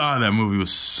God, that movie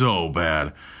was so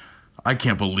bad. I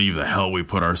can't believe the hell we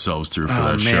put ourselves through for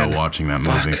that show watching that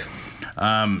movie.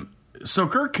 So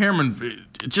Kirk Cameron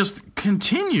just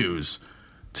continues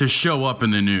to show up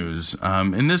in the news.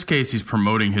 In this case, he's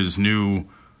promoting his new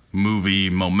movie,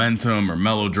 Momentum or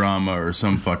Melodrama or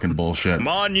some fucking bullshit.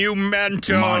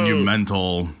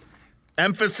 Monumental.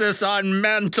 Emphasis on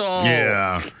mental.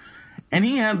 Yeah. And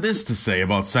he had this to say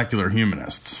about secular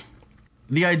humanists.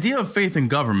 The idea of faith in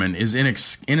government is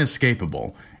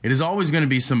inescapable. It is always going to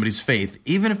be somebody's faith,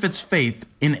 even if it's faith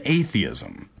in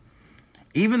atheism.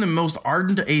 Even the most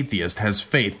ardent atheist has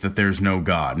faith that there's no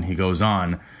God. And he goes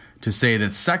on to say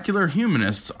that secular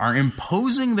humanists are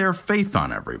imposing their faith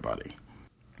on everybody.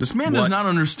 This man does not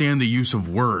understand the use of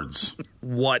words.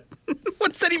 What?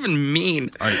 What does that even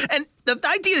mean? And the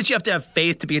idea that you have to have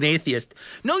faith to be an atheist.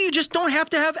 No, you just don't have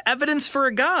to have evidence for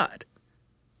a God.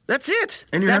 That's it.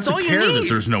 And That's have all to care you need. that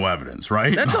there's no evidence,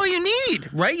 right? That's all you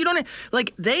need, right? You don't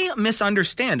they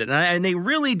misunderstand it, and they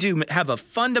really do have a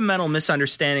fundamental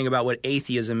misunderstanding about what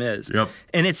atheism is. Yep.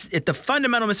 And the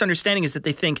fundamental misunderstanding is that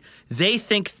they think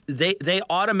they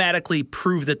automatically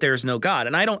prove that there's no God,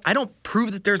 and I don't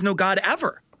prove that there's no God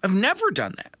ever. I've never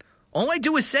done that. All I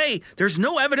do is say there's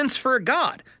no evidence for a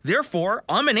God. Therefore,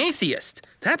 I'm an atheist.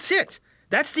 That's it.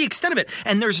 That's the extent of it.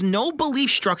 And there's no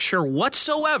belief structure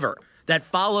whatsoever that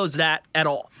follows that at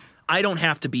all. I don't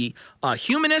have to be a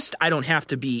humanist. I don't have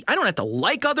to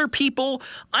like other people.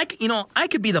 I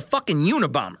could be the fucking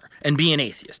Unabomber and be an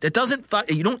atheist. It doesn't,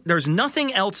 there's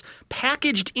nothing else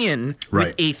packaged in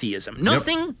with atheism.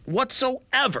 Nothing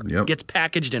whatsoever gets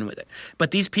packaged in with it.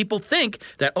 But these people think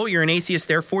that, you're an atheist,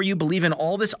 therefore you believe in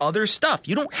all this other stuff.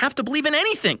 You don't have to believe in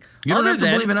anything. You don't have to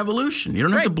believe in evolution. You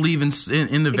don't have to believe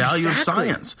in the value of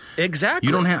science. Exactly.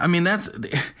 You don't have,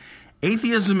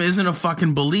 atheism isn't a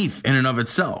fucking belief in and of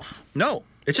itself. No,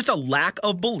 it's just a lack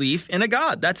of belief in a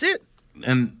God. That's it.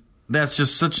 And that's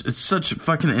just such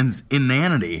fucking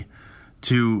inanity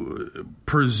to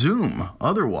presume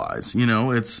otherwise.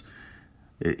 It's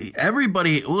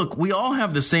everybody. Look, we all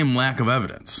have the same lack of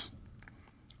evidence.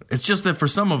 It's just that for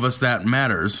some of us that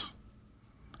matters,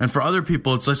 and for other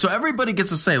people it's like, so everybody gets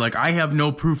to say, like, I have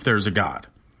no proof there's a God,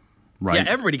 right?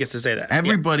 Yeah, everybody gets to say that.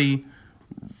 Everybody,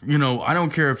 I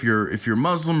don't care if you're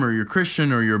Muslim or you're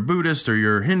Christian or you're Buddhist or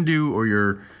you're Hindu or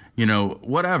you're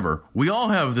whatever. We all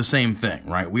have the same thing,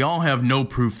 right? We all have no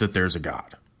proof that there's a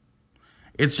God.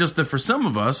 It's just that for some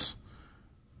of us,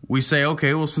 we say,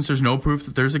 okay, well, since there's no proof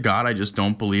that there's a God, I just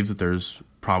don't believe that there's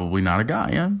probably not a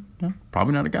God. Yeah,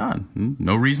 probably not a God.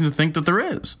 No reason to think that there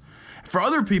is. For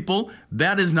other people,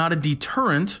 that is not a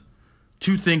deterrent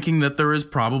to thinking that there is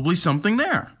probably something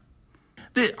there.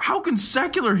 How can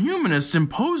secular humanists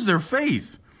impose their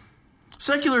faith?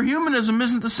 Secular humanism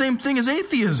isn't the same thing as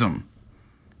atheism.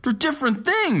 They're different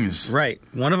things. Right.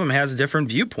 One of them has a different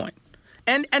viewpoint.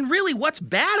 And really, what's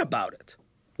bad about it?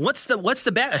 What's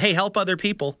the bad? Hey, help other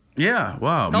people. Yeah,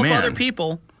 wow, help man. other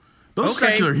people. Those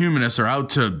secular humanists are out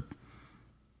to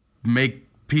make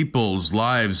people's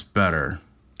lives better.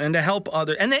 And to help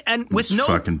other and with no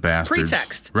fucking bastards.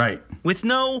 Pretext. Right. With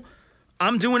no,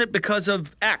 I'm doing it because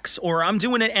of X, or I'm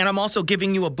doing it and I'm also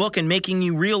giving you a book and making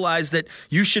you realize that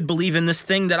you should believe in this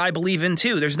thing that I believe in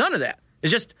too. There's none of that.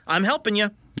 It's just, I'm helping you.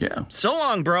 Yeah. So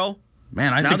long, bro.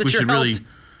 Man, I think we should really...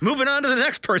 Moving on to the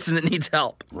next person that needs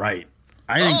help. Right.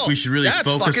 I think we should really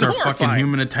focus our fucking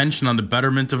human attention on the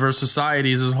betterment of our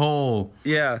societies as a whole.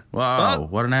 Yeah. Wow,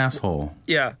 what an asshole.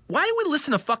 Yeah. Why do we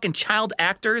listen to fucking child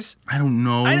actors? I don't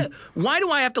know. Why do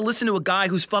I have to listen to a guy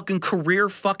whose fucking career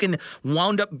fucking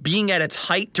wound up being at its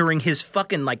height during his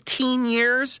fucking teen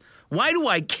years? Why do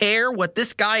I care what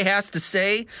this guy has to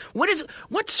say?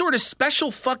 What sort of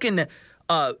special fucking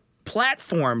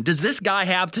platform does this guy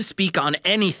have to speak on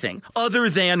anything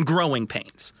other than Growing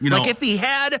Pains? Like, if he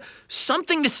had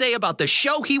something to say about the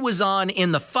show he was on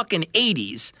in the fucking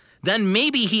 80s, then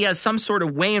maybe he has some sort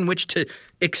of way in which to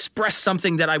express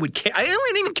something that I would care. I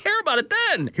don't even care about it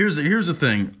then. Here's the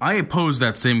thing. I posed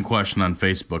that same question on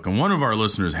Facebook, and one of our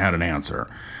listeners had an answer.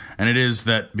 And it is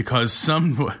that because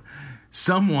someone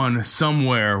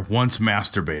somewhere once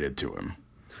masturbated to him.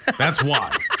 That's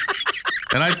why.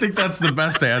 And I think that's the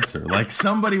best answer. Like,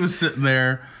 somebody was sitting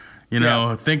there,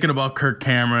 thinking about Kirk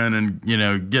Cameron and,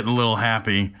 getting a little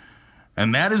happy.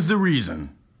 And that is the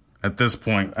reason at this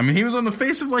point. I mean, he was on the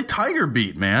face of, like, Tiger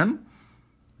Beat, man.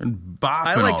 And Bop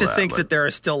I like to think that there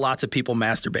are still lots of people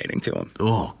masturbating to him.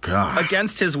 Oh, God.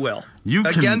 Against his will.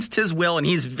 Against his will, and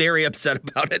he's very upset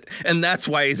about it. And that's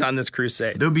why he's on this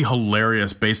crusade. It would be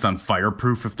hilarious based on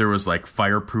Fireproof if there was, like,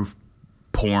 Fireproof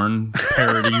porn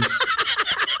parodies.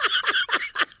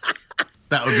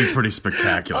 That would be pretty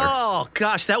spectacular. Oh,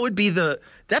 gosh, that would be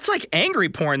that's like angry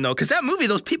porn, though, because that movie,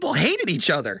 those people hated each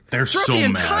other. They're throughout so the mad.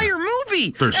 Entire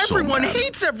movie. Everyone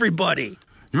hates everybody.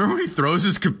 You remember when he throws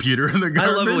his computer in the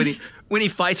garbage? I love it when he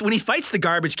fights the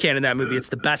garbage can in that movie. It's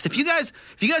the best. If you guys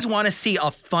want to see a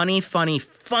funny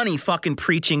fucking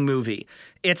preaching movie,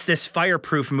 it's this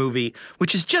Fireproof movie,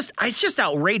 which is just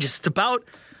outrageous.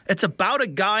 It's about a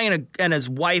guy and his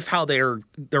wife, how their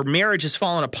marriage has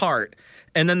fallen apart.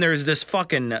 And then there's this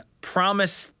fucking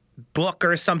promise book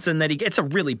or something that it's a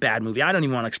really bad movie. I don't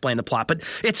even want to explain the plot, but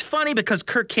it's funny because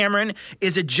Kirk Cameron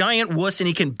is a giant wuss and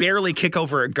he can barely kick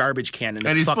over a garbage can, and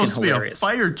it's he's fucking supposed hilarious. To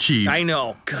be a fire chief. I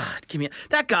know. God,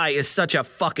 that guy is such a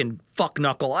fucking fuck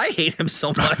knuckle. I hate him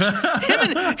so much.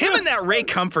 him and that Ray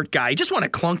Comfort guy, you just want to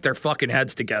clunk their fucking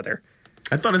heads together.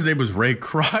 I thought his name was Ray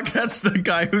Kroc. That's the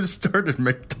guy who started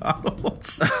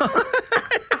McDonald's.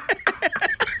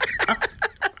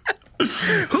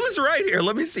 Who's right here?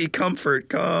 Let me see. Ray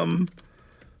Comfort.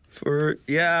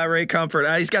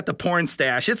 He's got the porn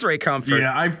stash. It's Ray Comfort.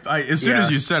 Yeah, as soon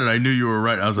as you said it, I knew you were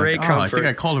right. I was like, I think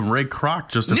I called him Ray Kroc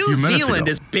just a few minutes ago. New Zealand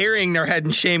is burying their head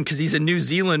in shame because he's a New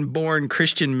Zealand-born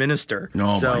Christian minister.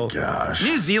 Oh, my gosh.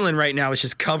 New Zealand right now is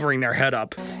just covering their head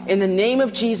up. In the name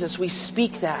of Jesus, we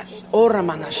speak that.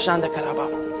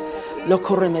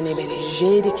 Lokoremenebere,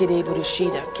 Jede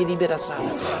Kedeburishida, Kidibirasa.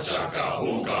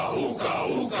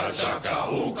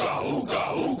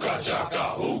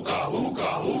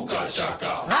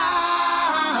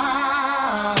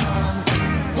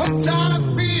 Hooked on a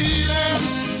feeling,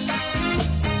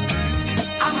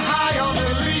 I'm high on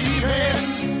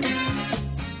believing.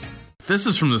 This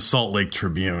is from the Salt Lake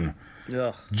Tribune.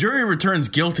 Ugh. Jury returns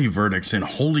guilty verdicts in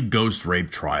Holy Ghost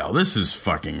rape trial. This is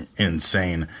fucking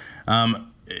insane.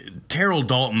 Terrell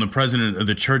Dalton, the president of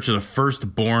the Church of the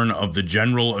Firstborn of the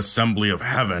General Assembly of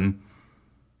Heaven.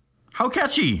 How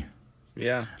catchy.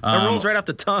 Yeah. That rolls right off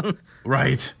the tongue.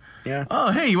 Right. Yeah.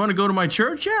 Oh, hey, you want to go to my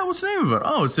church? Yeah, what's the name of it?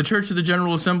 Oh, it's the Church of the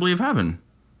General Assembly of Heaven.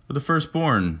 Or the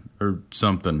Firstborn or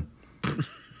something.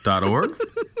 .org?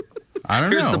 I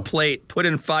don't know. Here's the plate. Put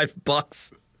in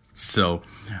 $5. So,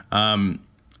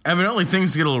 evidently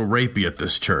things get a little rapey at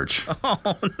this church.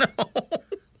 Oh, no.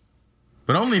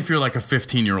 But only if you're like a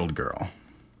 15-year-old girl.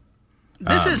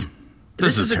 This is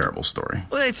a terrible story.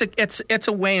 Well, it's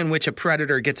a way in which a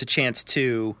predator gets a chance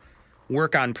to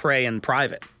work on prey in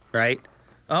private, right?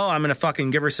 Oh, I'm going to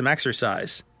fucking give her some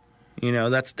exercise. You know,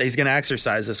 he's going to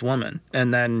exercise this woman.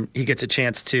 And then he gets a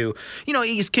chance to,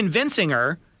 he's convincing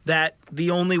her that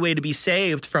the only way to be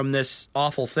saved from this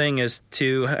awful thing is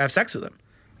to have sex with him.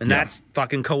 And that's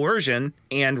fucking coercion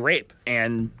and rape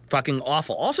and fucking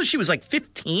awful. Also, she was like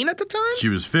 15 at the time? She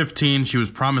was 15. She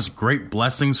was promised great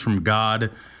blessings from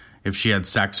God if she had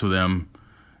sex with him.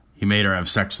 He made her have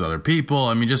sex with other people.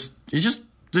 I mean, he's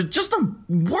just the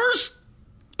worst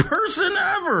person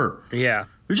ever. Yeah.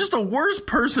 You're just the worst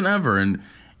person ever. And,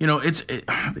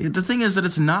 the thing is that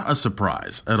it's not a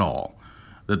surprise at all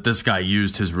that this guy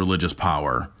used his religious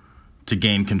power to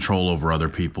gain control over other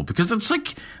people, because it's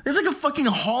like a fucking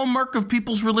hallmark of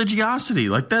people's religiosity.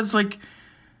 Like, that's like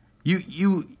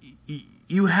you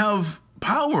have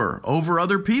power over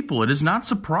other people. It is not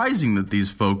surprising that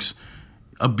these folks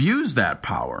abuse that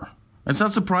power. It's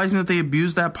not surprising that they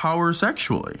abuse that power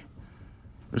sexually.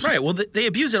 Right. Well, they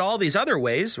abuse it all these other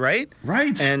ways, right?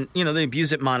 Right. And, they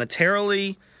abuse it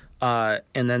monetarily.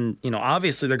 And then,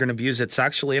 obviously they're going to abuse it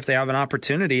sexually if they have an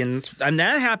opportunity. And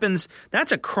that happens.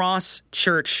 That's a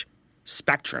cross-church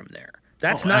spectrum there.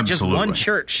 That's not absolutely. Just one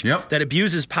church that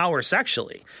abuses power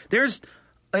sexually. There's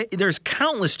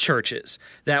countless churches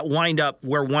that wind up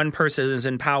where one person is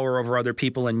in power over other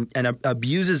people and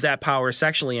abuses that power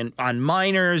sexually and on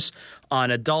minors,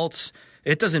 on adults.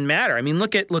 It doesn't matter. I mean,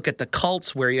 look at the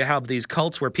cults where you have these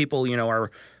cults where people,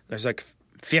 there's like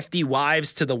 50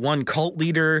 wives to the one cult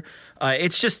leader.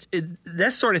 It's just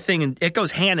that sort of thing, and it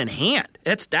goes hand in hand.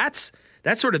 That's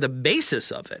sort of the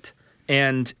basis of it,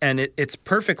 and it's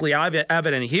perfectly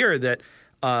evident here that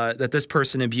this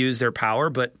person abused their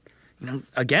power. But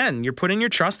again, you're putting your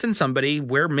trust in somebody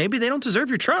where maybe they don't deserve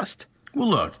your trust. Well,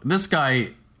 look, this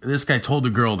guy told the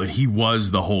girl that he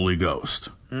was the Holy Ghost.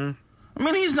 I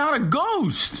mean, he's not a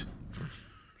ghost.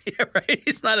 Yeah, right.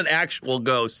 He's not an actual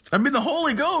ghost. I mean, the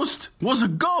Holy Ghost was a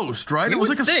ghost, right? It was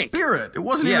like a spirit. It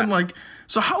wasn't even like.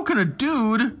 So how can a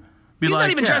dude be He's like? He's not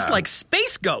even dressed like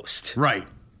Space Ghost, right?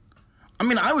 I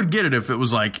mean, I would get it if it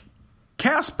was like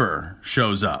Casper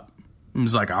shows up.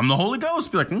 He's like, I'm the Holy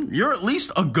Ghost. Be like, you're at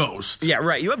least a ghost. Yeah,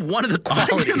 right. You have one of the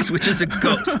qualities, which is a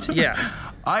ghost. Yeah.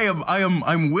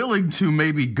 I'm willing to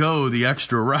maybe go the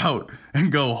extra route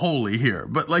and go holy here,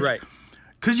 but like,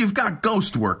 because you've got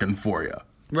ghost working for you.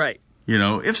 Right.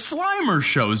 If Slimer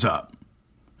shows up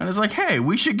and is like, hey,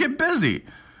 we should get busy.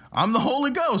 I'm the Holy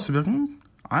Ghost. I'd be like,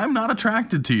 I'm not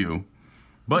attracted to you,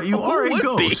 but you are a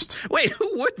ghost. Wait,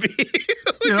 who would be?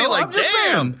 Who would be like,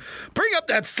 damn, bring up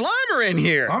that Slimer in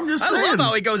here. I'm just saying. I love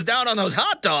how he goes down on those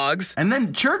hot dogs. And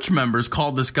then church members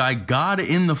called this guy God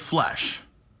in the flesh.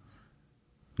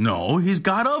 No, he's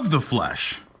God of the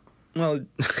flesh. Well,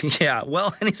 yeah.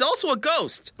 Well, and he's also a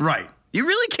ghost. Right. You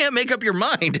really can't make up your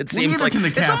mind, it seems like.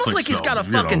 It's almost like he's got a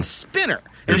fucking spinner.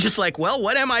 And it's just like, well,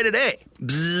 what am I today?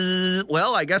 Bzzz,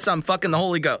 well, I guess I'm fucking the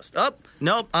Holy Ghost. Oh,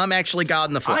 nope, I'm actually God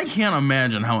in the flesh. I can't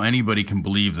imagine how anybody can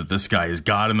believe that this guy is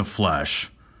God in the flesh.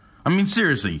 I mean,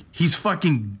 seriously, he's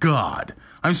fucking God.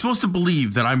 I'm supposed to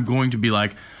believe that I'm going to be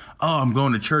like, oh, I'm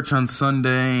going to church on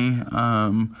Sunday.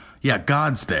 Yeah,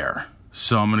 God's there.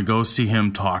 So I'm going to go see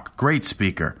him talk. Great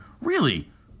speaker. Really?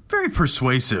 Very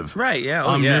persuasive. Right, yeah.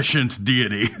 Omniscient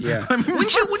deity. Yeah. I mean,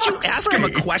 would you ask him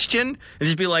a question and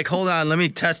just be like, hold on, let me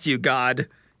test you, God.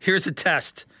 Here's a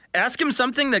test. Ask him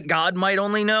something that God might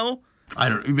only know.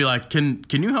 You'd be like, can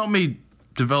you help me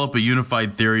develop a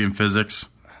unified theory in physics?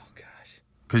 Oh, gosh.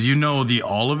 Because you know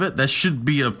all of it. That should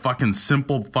be a fucking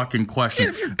simple fucking question.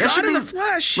 Yeah, if you're God in the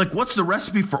flesh. Like, what's the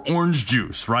recipe for orange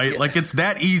juice, right? Yeah. Like, it's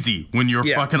that easy when you're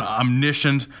fucking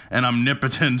omniscient and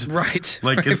omnipotent. Right.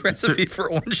 Like, recipe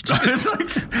for orange juice. It's like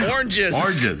oranges.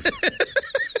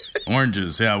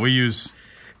 Oranges. Yeah, we use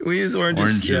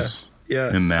oranges.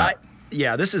 Yeah. In that.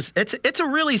 It's a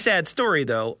really sad story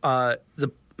though.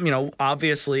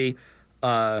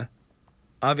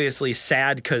 Obviously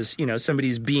sad because,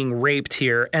 somebody's being raped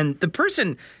here. And the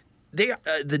person,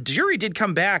 the jury did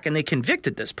come back and they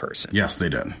convicted this person. Yes, they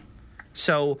did.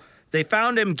 So they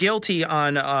found him guilty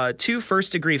on 2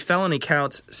 first-degree felony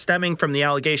counts stemming from the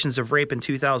allegations of rape in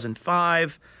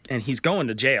 2005. And he's going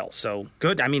to jail. So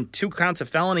good. I mean, 2 counts of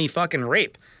felony fucking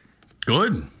rape.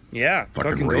 Good. Yeah.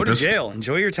 Fucking go to jail.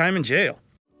 Enjoy your time in jail.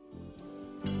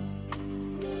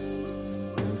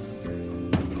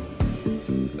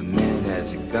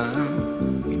 Has a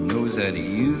gun, he knows how to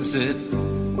use it.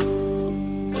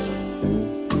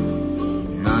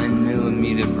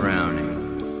 9mm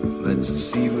Browning, let's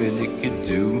see what it could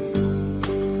do.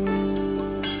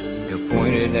 He'll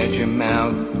point it at your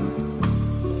mouth,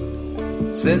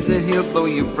 says that he'll blow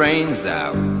your brains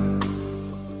out.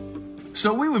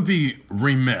 So we would be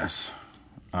remiss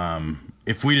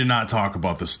if we did not talk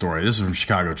about this story. This is from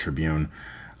Chicago Tribune.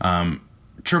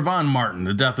 Trayvon Martin,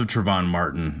 the death of Trayvon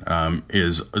Martin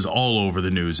is all over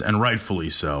the news, and rightfully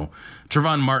so.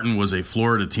 Trayvon Martin was a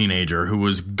Florida teenager who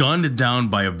was gunned down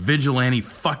by a vigilante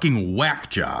fucking whack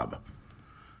job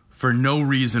for no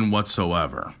reason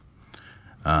whatsoever.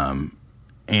 And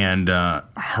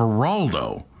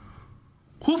Geraldo,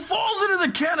 who falls into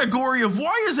the category of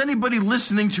why is anybody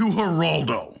listening to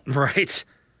Geraldo? Right.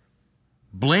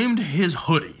 Blamed his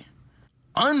hoodie.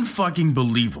 Unfucking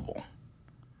believable.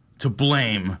 To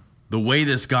blame the way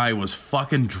this guy was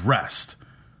fucking dressed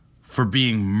for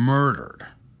being murdered.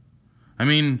 I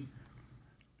mean,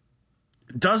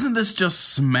 doesn't this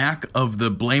just smack of the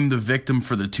blame the victim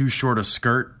for the too short a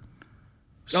skirt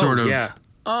sort of? Yeah.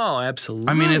 Oh, absolutely.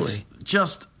 I mean, it's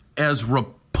just as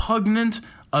repugnant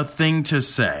a thing to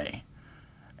say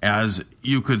as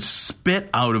you could spit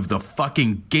out of the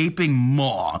fucking gaping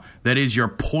maw that is your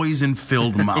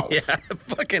poison-filled mouth. Yeah,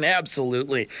 fucking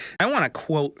absolutely. I want a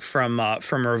quote from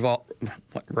Revolto.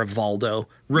 Revolto.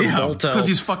 Yeah, because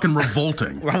he's fucking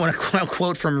revolting. I want a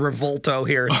quote from Revolto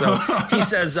here. So he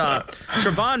says,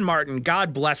 Trayvon Martin,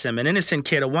 God bless him, an innocent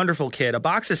kid, a wonderful kid, a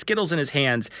box of Skittles in his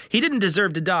hands. He didn't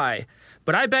deserve to die.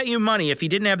 But I bet you money if he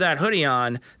didn't have that hoodie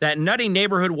on, that nutty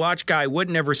neighborhood watch guy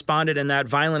wouldn't have responded in that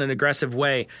violent and aggressive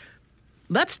way.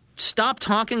 Let's stop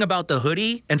talking about the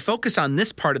hoodie and focus on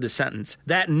this part of the sentence.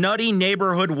 That nutty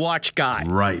neighborhood watch guy.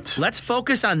 Right. Let's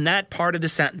focus on that part of the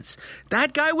sentence.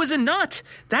 That guy was a nut.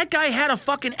 That guy had a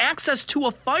fucking access to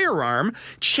a firearm,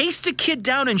 chased a kid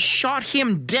down and shot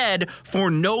him dead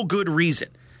for no good reason.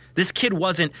 This kid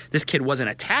wasn't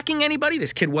attacking anybody.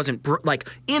 This kid wasn't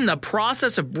in the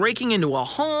process of breaking into a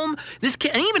home. This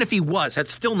kid, and even if he was,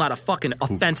 that's still not a fucking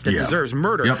offense that deserves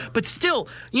murder. Yep. But still,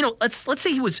 let's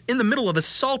say he was in the middle of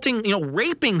assaulting,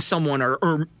 raping someone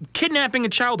or kidnapping a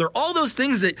child or all those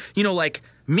things that,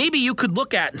 maybe you could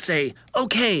look at and say,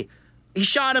 okay, he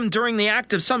shot him during the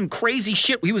act of some crazy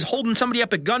shit. He was holding somebody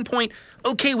up at gunpoint.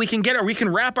 Okay, we can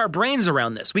wrap our brains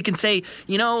around this. We can say,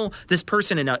 this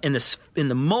person in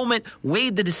the moment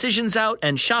weighed the decisions out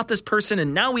and shot this person,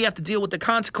 and now we have to deal with the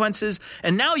consequences.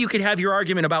 And now you could have your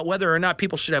argument about whether or not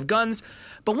people should have guns.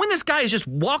 But when this guy is just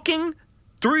walking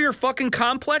through your fucking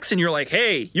complex and you're like,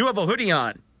 hey, you have a hoodie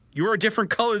on. You're a different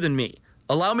color than me.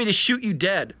 Allow me to shoot you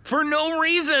dead for no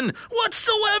reason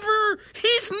whatsoever.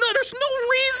 There's no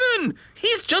reason.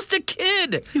 He's just a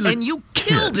kid, and you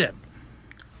killed him.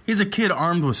 He's a kid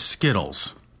armed with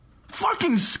Skittles.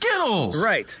 Fucking Skittles!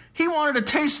 Right. He wanted to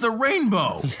taste the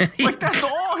rainbow. That's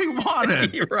all he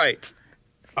wanted. You're right.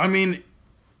 I mean,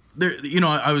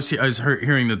 I was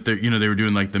hearing that they were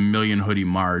doing like the Million Hoodie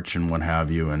March and what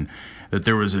have you, and that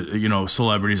there was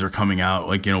celebrities are coming out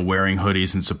wearing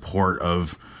hoodies in support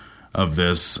of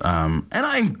this, and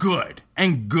I'm good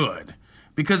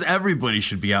because everybody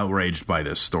should be outraged by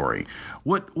this story.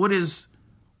 There's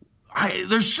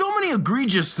so many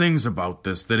egregious things about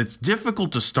this that it's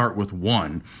difficult to start with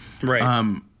one. Right.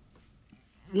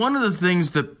 One of the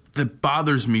things that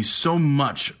bothers me so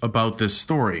much about this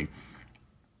story,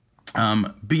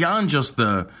 beyond just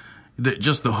the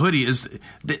hoodie, is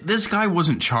this guy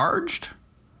wasn't charged.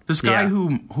 This guy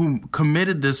who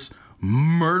committed this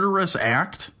murderous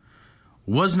act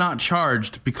was not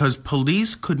charged because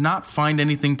police could not find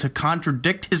anything to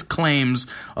contradict his claims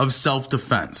of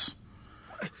self-defense.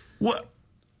 What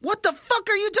the fuck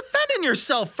are you defending defend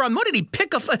yourself from? What did he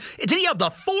pick up? Did he have the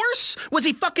force? Was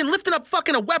he fucking lifting up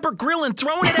fucking a Weber grill and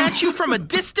throwing it at you from a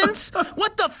distance?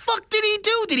 What the fuck did he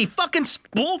do? Did he fucking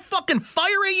blow fucking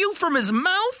fire at you from his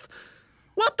mouth?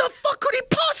 What the fuck could he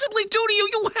possibly do to you?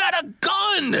 You had a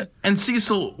gun! And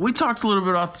Cecil, we talked a little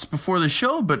bit about this before the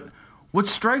show, but what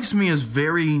strikes me as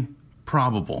very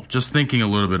probable, just thinking a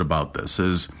little bit about this,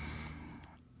 is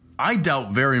I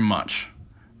doubt very much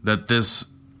that this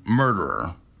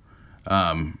murderer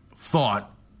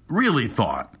really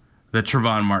thought that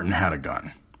Trayvon Martin had a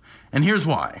gun. And here's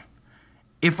why.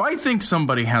 If I think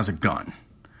somebody has a gun,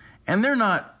 and they're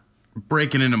not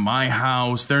breaking into my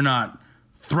house, they're not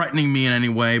threatening me in any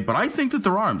way, but I think that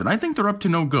they're armed, and I think they're up to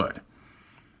no good,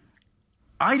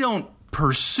 I don't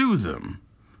pursue them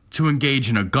to engage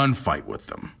in a gunfight with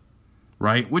them,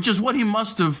 right? Which is what he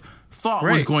must have thought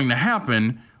was going to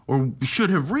happen, or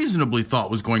should have reasonably thought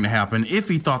was going to happen if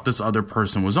he thought this other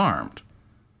person was armed.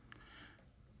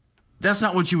 That's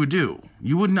not what you would do.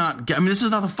 You would not get, I mean, this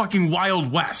is not the fucking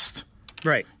Wild West.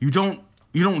 Right. You don't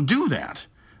do that.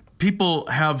 People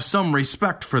have some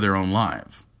respect for their own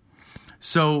life.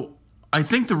 So I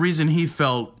think the reason he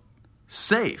felt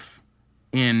safe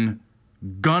in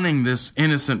gunning this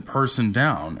innocent person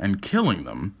down and killing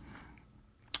them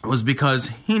was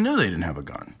because he knew they didn't have a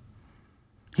gun.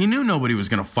 He knew nobody was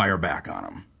going to fire back on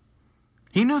him.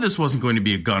 He knew this wasn't going to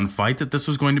be a gunfight, that this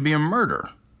was going to be a murder.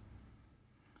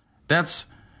 That's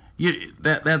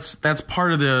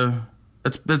part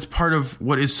of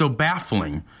what is so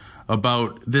baffling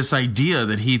about this idea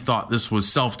that he thought this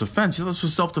was self-defense. You know, this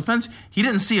was self-defense. He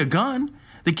didn't see a gun.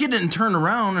 The kid didn't turn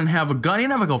around and have a gun. He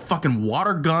didn't have like a fucking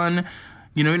water gun.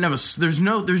 You know, he didn't have there's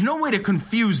no way to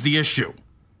confuse the issue.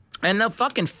 And the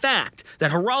fucking fact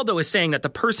that Geraldo is saying that the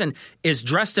person is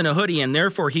dressed in a hoodie and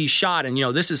therefore he's shot and, you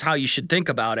know, this is how you should think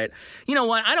about it. You know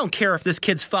what? I don't care if this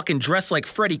kid's fucking dressed like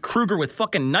Freddy Krueger with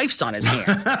fucking knives on his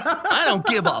hands. I don't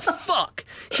give a fuck.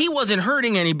 He wasn't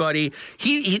hurting anybody.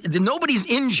 Nobody's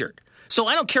injured. So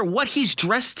I don't care what he's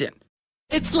dressed in.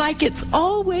 It's like it's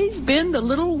always been the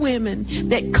little women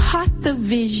that caught the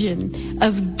vision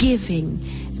of giving,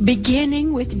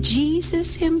 beginning with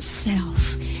Jesus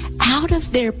himself. Out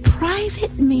of their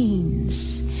private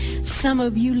means. Some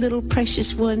of you little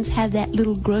precious ones have that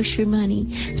little grocery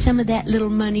money, some of that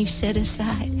little money set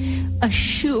aside.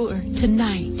 Assure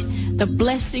tonight the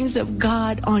blessings of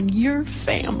God on your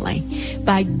family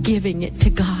by giving it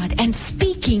to God and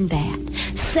speaking that.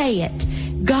 Say it.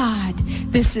 God,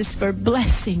 this is for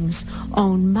blessings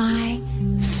on my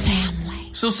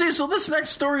family. So Cecil, this next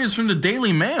story is from the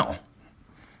Daily Mail.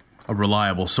 A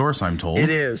reliable source, I'm told.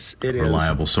 It is.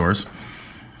 Reliable source.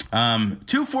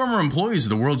 2 former employees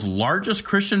of the world's largest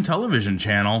Christian television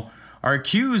channel are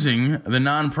accusing the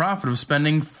nonprofit of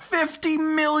spending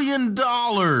 $50 million.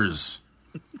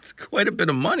 It's quite a bit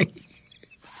of money.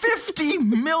 $50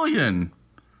 million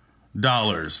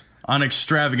on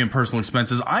extravagant personal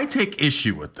expenses. I take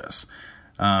issue with this.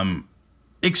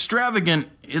 Extravagant,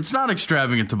 it's not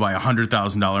extravagant to buy a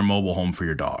 $100,000 mobile home for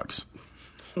your dogs.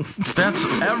 That's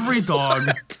every dog.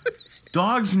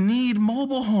 Dogs need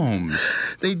mobile homes.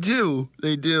 They do.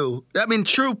 I mean,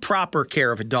 true proper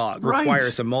care of a dog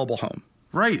requires a mobile home.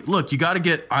 Right. Look, you got to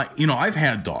get, I've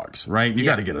had dogs, right? You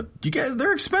got to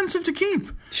they're expensive to keep.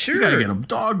 Sure. You got to get a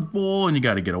dog bowl and you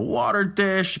got to get a water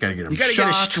dish. You got to get them shots. You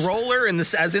got to get a stroller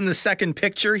as in the second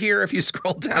picture here. If you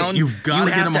scroll down, you've got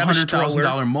to get them a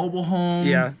 $100,000 mobile home.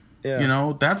 Yeah. You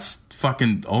know, that's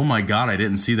fucking, oh my God, I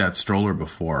didn't see that stroller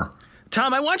before.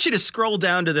 Tom, I want you to scroll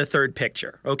down to the third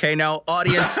picture. Okay, now,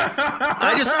 audience,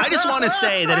 I just want to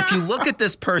say that if you look at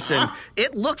this person,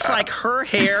 it looks like her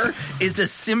hair is a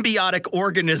symbiotic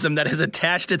organism that has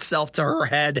attached itself to her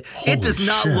head. Holy it does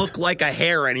not shit. look like a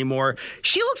hair anymore.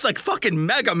 She looks like fucking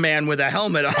Mega Man with a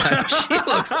helmet on. She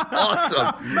looks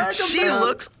awesome.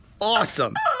 Looks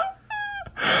awesome.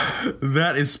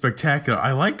 That is spectacular.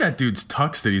 I like that dude's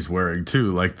tux that he's wearing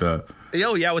too, like the.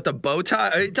 Oh yeah, with the bow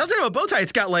tie. It doesn't have a bow tie.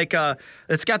 It's got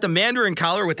it's got the Mandarin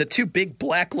collar with the 2 big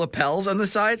black lapels on the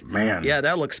side. Man, yeah,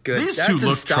 that looks good. These That's 2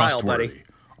 look style, trustworthy. buddy.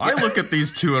 I look at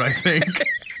these 2 and I think,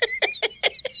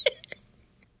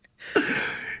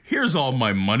 here's all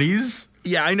my monies.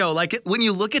 Yeah, I know. Like when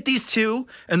you look at these 2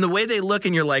 and the way they look,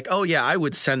 and you're like, oh yeah, I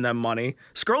would send them money.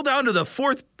 Scroll down to the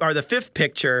 4th or the 5th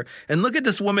picture and look at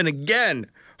this woman again.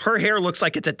 Her hair looks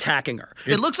like it's attacking her.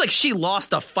 It looks like she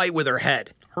lost a fight with her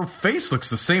head. Her face looks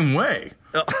the same way.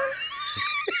 Her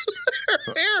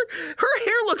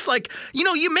hair looks like,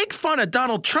 you make fun of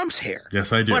Donald Trump's hair.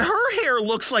 Yes, I do. But her hair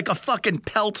looks like a fucking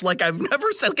pelt like I've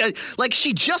never seen. Like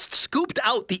she just scooped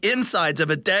out the insides of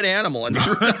a dead animal and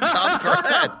threw it on top of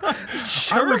her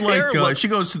head. She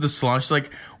goes to the salon. She's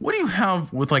like, what do you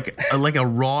have with like a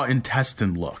raw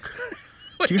intestine look?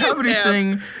 Do you have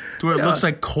anything to where it looks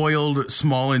like coiled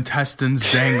small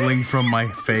intestines dangling from my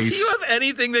face? Do you have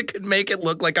anything that could make it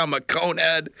look like I'm a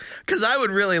conehead? Because I would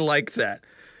really like that.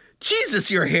 Jesus,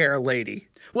 your hair, lady.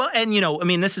 Well, and,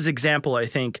 this is example, I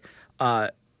think,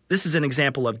 this is an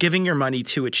example of giving your money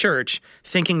to a church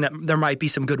thinking that there might be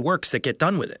some good works that get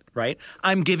done with it, right?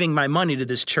 I'm giving my money to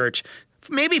this church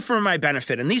maybe for my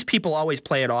benefit. And these people always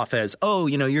play it off as,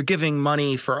 you're giving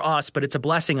money for us, but it's a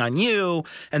blessing on you.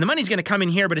 And the money's going to come in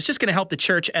here, but it's just going to help the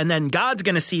church. And then God's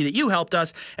going to see that you helped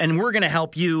us, and we're going to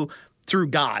help you through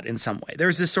God in some way.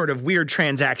 There's this sort of weird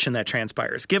transaction that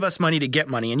transpires. Give us money to get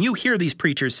money. And you hear these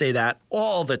preachers say that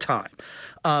all the time.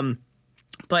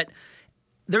 But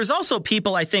there's also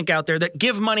people, I think, out there that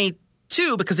give money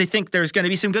too, because they think there's going to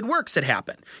be some good works that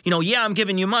happen. I'm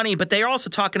giving you money, but they're also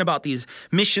talking about these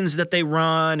missions that they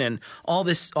run and all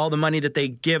the money that they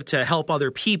give to help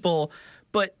other people.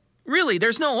 But really,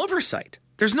 there's no oversight.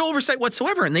 There's no oversight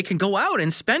whatsoever, and they can go out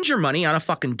and spend your money on a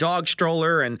fucking dog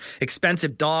stroller and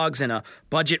expensive dogs and a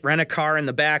budget rent-a-car in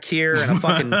the back here and a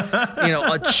fucking,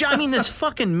 this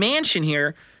fucking mansion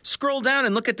here. Scroll down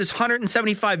and look at this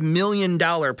 $175 million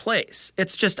place.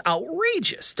 It's just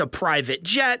outrageous. A private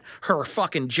jet, her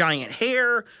fucking giant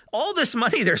hair, all this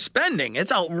money they're spending.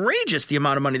 It's outrageous the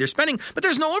amount of money they're spending, but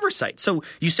there's no oversight. So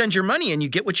you send your money and you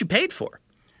get what you paid for.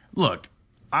 Look,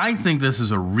 I think this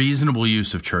is a reasonable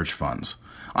use of church funds.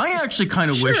 I actually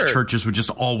kind of wish churches would just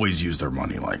always use their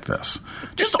money like this.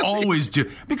 Just always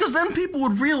do. Because then people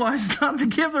would realize not to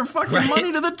give their fucking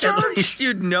money to the church. At least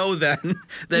you'd know then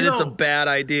that it's a bad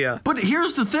idea. But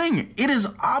here's the thing. It is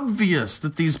obvious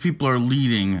that these people are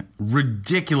leading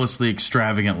ridiculously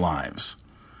extravagant lives.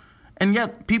 And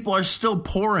yet people are still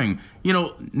pouring,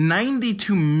 $92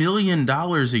 million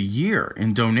a year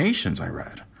in donations, I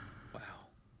read.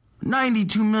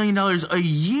 $92 million a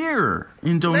year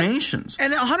in donations.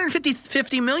 And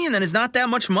 $150 million then is not that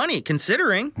much money,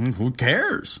 considering. Who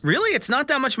cares? Really, it's not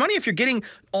that much money if you're getting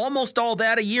almost all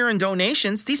that a year in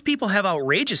donations. These people have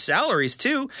outrageous salaries,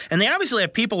 too. And they obviously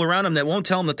have people around them that won't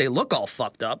tell them that they look all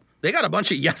fucked up. They got a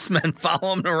bunch of yes men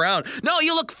following them around. No,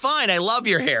 you look fine. I love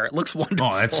your hair. It looks wonderful.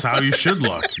 Oh, that's how you should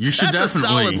look. You should that's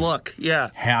definitely a solid look. Yeah.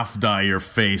 Half dye your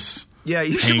face. Yeah,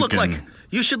 you should look like...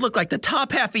 You should look like the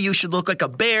top half of you should look like a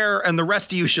bear, and the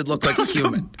rest of you should look like a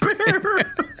human. Bear.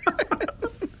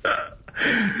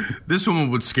 This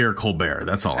woman would scare Colbert.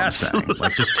 That's all I'm saying.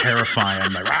 Like, just terrify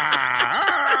him. Like,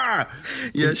 ah!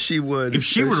 Yes, she would. If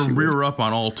she were to rear up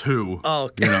on all two,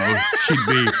 she'd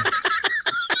be.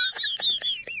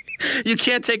 You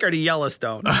can't take her to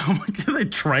Yellowstone. Oh my God, they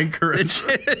drag her in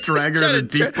the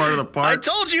deep part of the park. I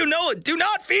told you, no, do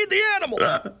not feed the animals.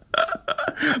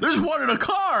 There's one in a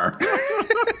car.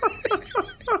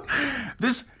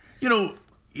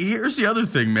 Here's the other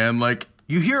thing, man. Like,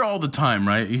 you hear all the time,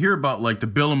 right? You hear about, like, the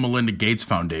Bill and Melinda Gates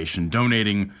Foundation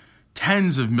donating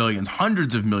tens of millions,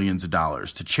 hundreds of millions of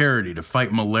dollars to charity, to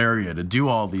fight malaria, to do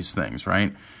all these things,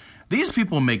 right? These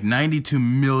people make $92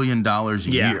 million a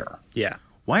year. Yeah.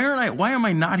 Why am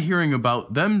I not hearing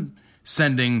about them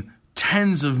sending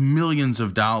tens of millions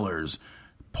of dollars,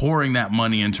 pouring that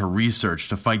money into research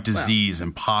to fight disease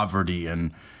and poverty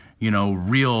and,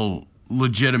 real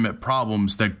legitimate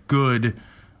problems that good,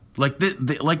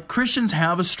 like Christians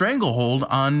have a stranglehold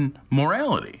on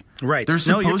morality. Right. They're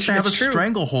supposed to have a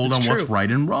stranglehold on what's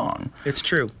right and wrong. It's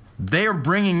true. They are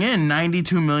bringing in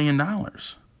 $92 million.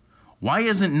 Why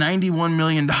isn't $91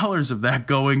 million of that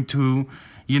going to,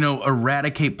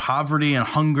 eradicate poverty and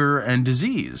hunger and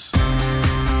disease?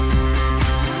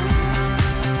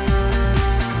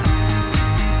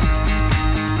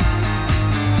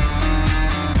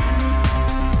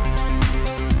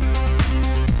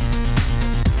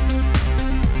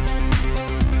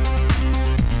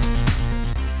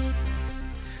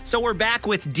 So we're back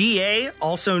with DA,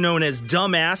 also known as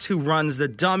Dumbass, who runs the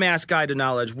Dumbass Guide to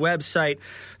Knowledge website,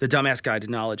 the Dumbass Guide to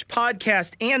Knowledge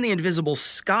podcast, and the Invisible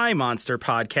Sky Monster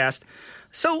podcast.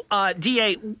 So,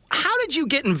 DA, how did you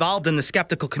get involved in the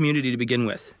skeptical community to begin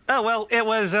with? Oh, well, it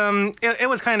was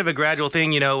kind of a gradual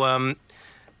thing,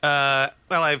 I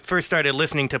first started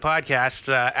listening to podcasts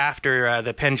after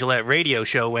the Penn Jillette radio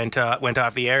show went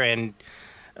off the air, and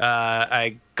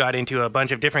I got into a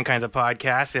bunch of different kinds of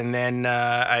podcasts, and then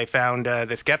I found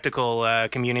the skeptical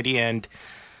community, and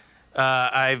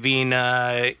I've been,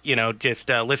 just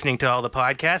listening to all the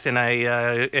podcasts, and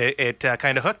it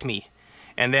kind of hooked me.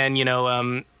 And then,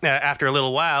 after a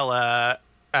little while,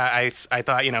 I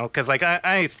thought, because like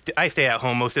I stay at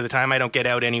home most of the time. I don't get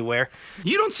out anywhere.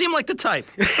 You don't seem like the type.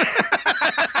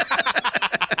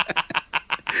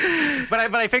 But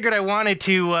I figured I wanted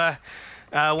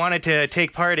to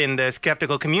take part in the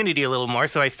skeptical community a little more,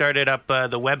 so I started up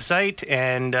the website,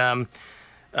 and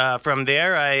from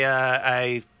there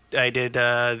I did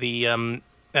the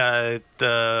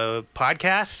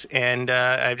podcasts, and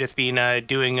I've just been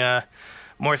doing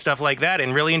more stuff like that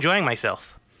and really enjoying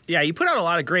myself. Yeah, you put out a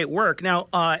lot of great work. Now,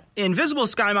 Invisible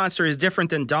Sky Monster is different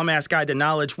than Dumbass Guide to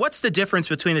Knowledge. What's the difference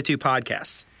between the two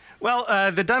podcasts? Well,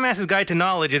 the Dumbass's Guide to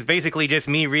Knowledge is basically just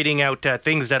me reading out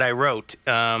things that I wrote,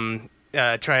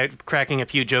 cracking a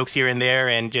few jokes here and there,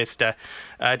 and just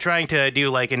trying to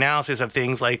do like analysis of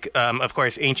things like, of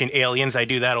course, ancient aliens. I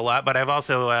do that a lot, but I've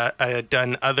also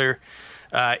done other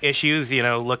issues,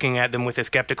 looking at them with a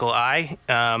skeptical eye.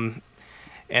 And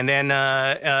then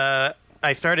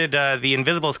I started the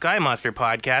Invisible Sky Monster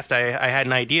podcast. I had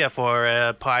an idea for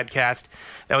a podcast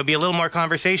that would be a little more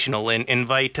conversational and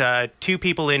invite two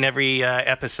people in every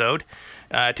episode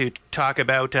to talk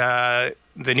about the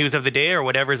news of the day or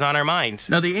whatever's on our minds.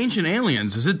 Now, the Ancient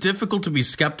Aliens, is it difficult to be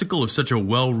skeptical of such a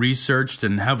well-researched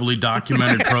and heavily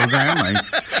documented program?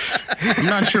 I'm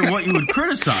not sure what you would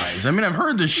criticize. I mean, I've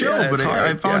heard the show, but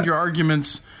I found your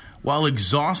arguments, while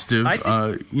exhaustive,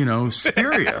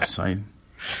 spurious.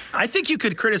 I think you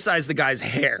could criticize the guy's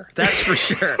hair. That's for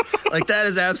sure. Like, that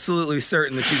is absolutely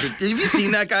certain that you could. Have you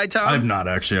seen that guy, Tom? I've not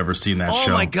actually ever seen that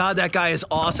show. Oh, my God, that guy is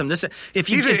awesome. He's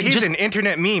an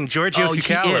internet meme, Giorgio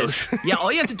Tsoukalos. Yeah,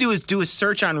 all you have to do is do a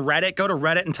search on Reddit. Go to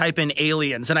Reddit and type in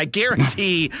aliens. And I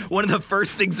guarantee one of the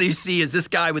first things you see is this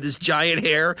guy with his giant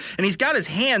hair. And he's got his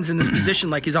hands in this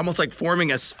position like he's almost like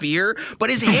forming a sphere.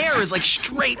 But his hair is like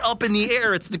straight up in the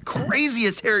air. It's the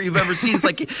craziest hair you've ever seen. It's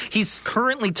like he's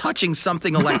currently touching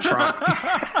something electronic.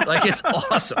 Like, it's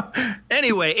awesome.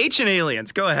 Anyway, Ancient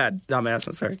Aliens. Go ahead, dumbass.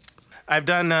 I'm sorry. I've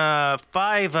done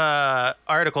 5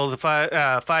 articles,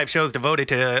 5 shows devoted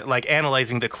to like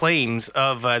analyzing the claims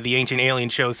of the Ancient Alien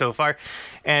show so far,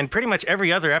 and pretty much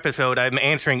every other episode, I'm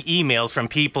answering emails from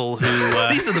people who.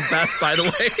 These are the best, by the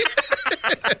way.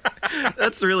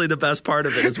 That's really the best part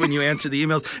of it, is when you answer the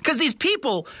emails. Because these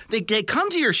people, they come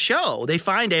to your show. They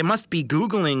find they must be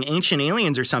Googling Ancient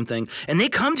Aliens or something, and they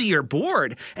come to your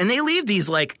board, and they leave these,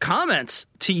 like, comments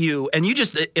to you, and you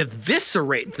just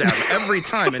eviscerate them every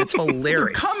time, and it's hilarious.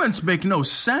 Their comments make no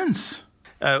sense.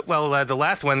 The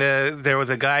last one, there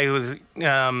was a guy who was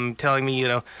telling me,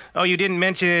 oh, you didn't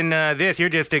mention this. You're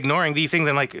just ignoring these things.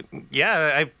 I'm like,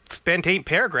 yeah, I spent 8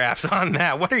 paragraphs on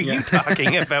that. What are you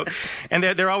talking about? And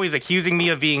they're always accusing me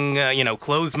of being,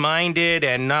 closed-minded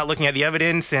and not looking at the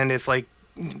evidence. And it's like,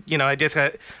 I just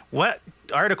got, what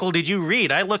article did you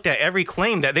read? I looked at every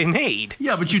claim that they made.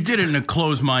 Yeah, but you did it in a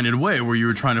closed-minded way where you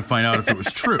were trying to find out if it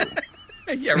was true.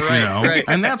 Yeah, right, right.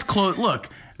 And that's close. Look.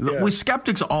 Yeah. We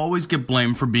skeptics always get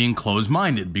blamed for being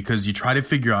closed-minded because you try to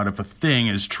figure out if a thing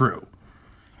is true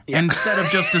instead of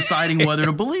just deciding whether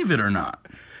to believe it or not.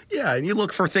 Yeah, and you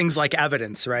look for things like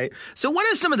evidence, right? So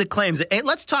what are some of the claims?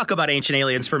 Let's talk about Ancient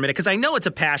Aliens for a minute, because I know it's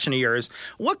a passion of yours.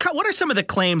 What are some of the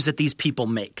claims that these people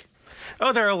make?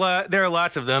 Oh, there are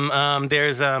lots of them.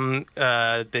 There's the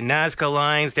Nazca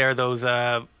lines. There are those.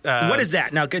 What is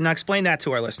that? Now explain that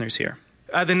to our listeners here.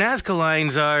 The Nazca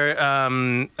lines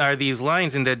are these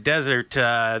lines in the desert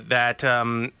that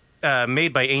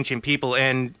made by ancient people,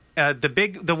 and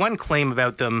the one claim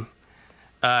about them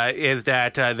is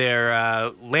that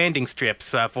they're landing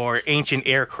strips for ancient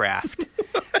aircraft,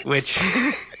 which.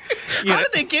 How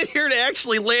did they get here to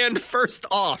actually land first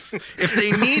off? If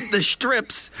they need the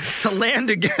strips to land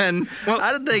again,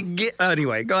 how did they get...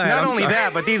 Anyway, go ahead. Not only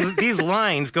that, but these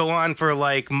lines go on for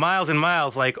like miles and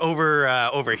miles, like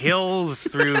over hills,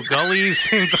 through gullies.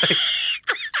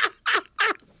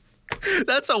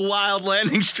 That's a wild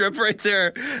landing strip right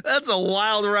there. That's a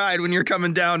wild ride when you're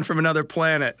coming down from another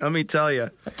planet, let me tell you.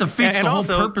 That defeats the whole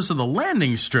purpose of the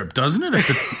landing strip, doesn't it?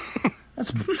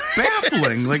 That's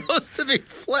baffling. It's supposed to be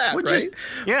flat, right?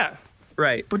 Yeah.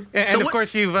 Right. And of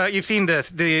course, you've seen this.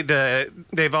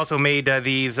 They've also made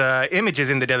these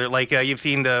images in the desert. Like you've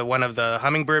seen the one of the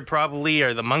hummingbird, probably,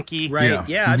 or the monkey. Right.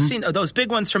 Yeah. I've seen those big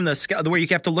ones from the sky, where you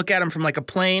have to look at them from like a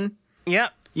plane. Yeah.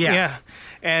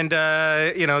 And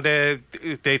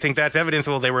they think that's evidence.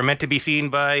 Well, they were meant to be seen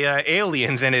by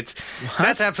aliens, and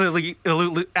that's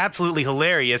absolutely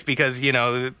hilarious because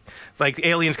like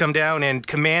aliens come down and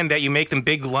command that you make them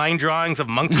big line drawings of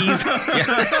monkeys.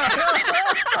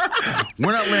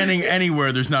 We're not landing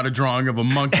anywhere there's not a drawing of a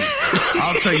monkey.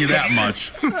 I'll tell you that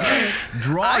much.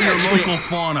 Draw your local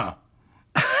fauna.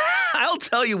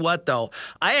 tell you what, though.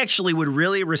 I actually would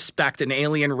really respect an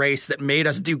alien race that made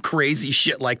us do crazy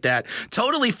shit like that.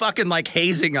 Totally fucking like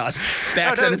hazing us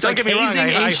back then. It's like hazing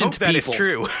ancient peoples. I hope that is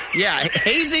true. Yeah,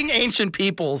 hazing ancient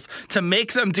peoples to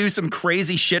make them do some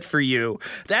crazy shit for you.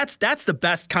 That's the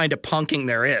best kind of punking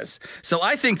there is. So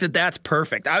I think that that's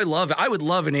perfect. I would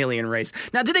love an alien race.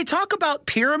 Now, do they talk about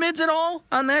pyramids at all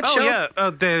on that show?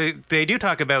 Oh, yeah. They do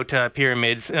talk about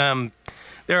pyramids.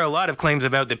 There are a lot of claims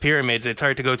about the pyramids. It's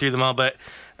hard to go through them all, but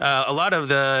a lot of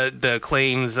the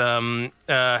claims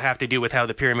have to do with how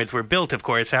the pyramids were built, of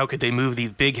course. How could they move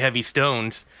these big, heavy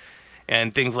stones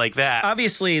and things like that?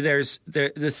 Obviously, there's the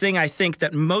thing I think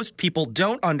that most people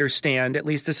don't understand, at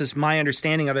least this is my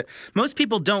understanding of it, most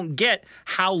people don't get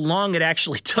how long it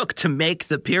actually took to make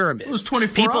the pyramids. It was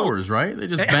 24 hours, right? They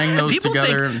just banged those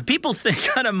together. People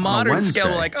think on a modern scale,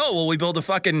 like, oh, well, we built a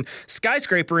fucking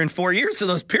skyscraper in 4 years, so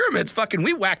those pyramids,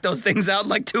 we whacked those things out in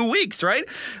like 2 weeks, right?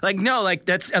 Like, no, like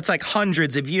that's like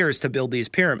hundreds of years to build these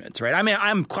pyramids, right? I mean,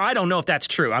 I don't know if that's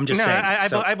true. I'm just saying.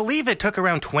 I believe it took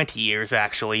around 20 years,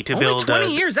 actually, to build.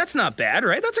 20 years, that's not bad,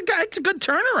 right? That's a good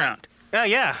turnaround.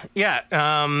 Yeah.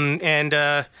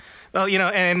 Well,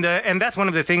 and that's one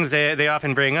of the things they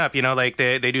often bring up, like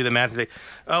they do the math and say,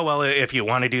 oh, well, if you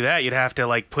want to do that, you'd have to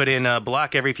like put in a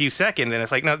block every few seconds. And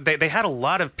it's like, no, they had a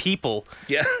lot of people,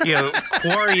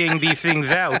 quarrying these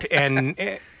things out and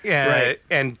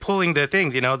pulling the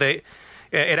things, it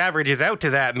averages out to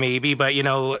that maybe, but,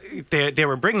 they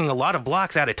were bringing a lot of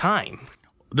blocks at a time.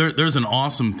 There's an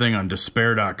awesome thing on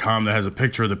despair.com that has a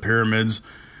picture of the pyramids,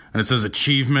 and it says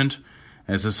achievement,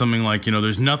 and it says something like,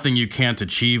 there's nothing you can't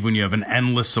achieve when you have an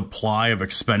endless supply of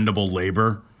expendable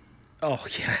labor. Oh,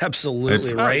 yeah,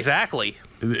 absolutely, right? Exactly.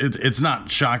 It's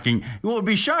not shocking. What would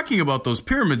be shocking about those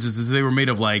pyramids is that they were made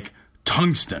of, like,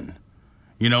 tungsten.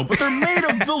 But they're made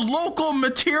of the local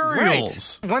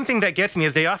materials. Right. One thing that gets me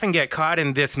is they often get caught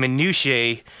in this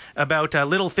minutiae about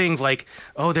little things like,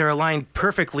 oh, they're aligned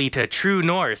perfectly to true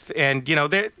north. And,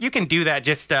 you can do that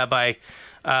just by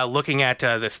looking at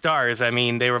the stars. I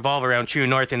mean, they revolve around true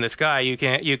north in the sky. You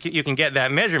can get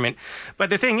that measurement. But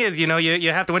the thing is, you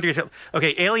have to wonder yourself,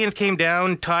 okay, aliens came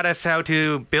down, taught us how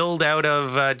to build out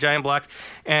of giant blocks,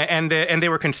 and they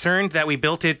were concerned that we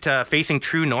built it facing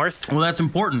true north. Well, that's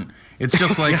important. It's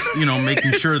just like,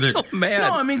 making sure that. So mad.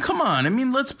 No, I mean, come on. I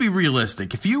mean, let's be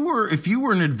realistic. If you were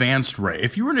an advanced race,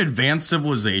 if you were an advanced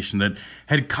civilization that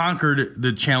had conquered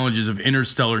the challenges of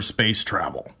interstellar space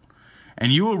travel,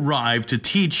 and you arrived to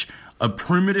teach a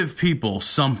primitive people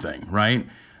something, right?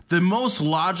 The most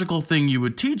logical thing you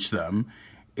would teach them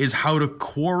is how to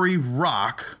quarry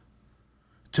rock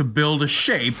to build a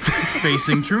shape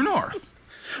facing true north.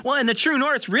 Well, and the true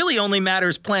north really only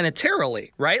matters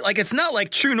planetarily, right? Like, it's not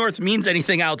like true north means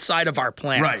anything outside of our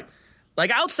planet. Right.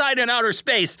 Like, outside in outer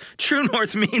space, true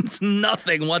north means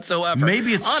nothing whatsoever.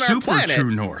 Maybe it's on super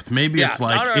true north. Maybe it's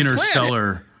like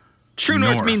interstellar. True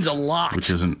north means a lot. Which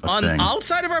isn't a thing.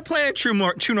 Outside of our planet, true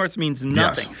north means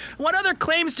nothing. Yes. What other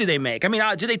claims do they make? I mean,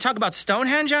 do they talk about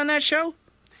Stonehenge on that show?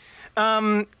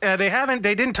 They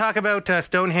didn't talk about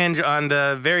Stonehenge on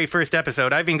the very first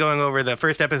episode. I've been going over the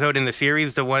first episode in the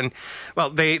series, the one, well,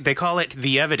 they call it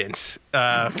The Evidence.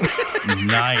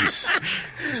 Nice.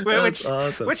 That's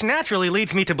awesome. Which naturally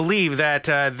leads me to believe that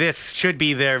this should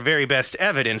be their very best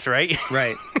evidence, right?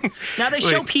 Right. Now, they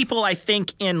show people, I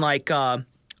think, in like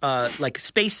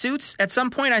spacesuits at some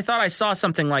point. I thought I saw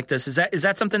something like this. Is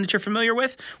that something that you're familiar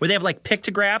with? Where they have like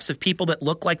pictographs of people that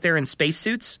look like they're in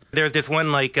spacesuits? There's this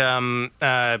one like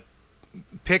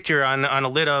picture on a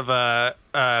lid of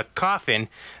a coffin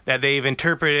that they've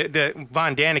interpreted.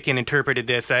 Von Daniken interpreted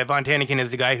this. Von Daniken is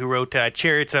the guy who wrote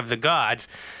Chariots of the Gods,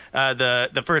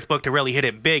 the first book to really hit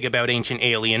it big about ancient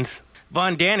aliens.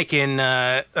 Von Daniken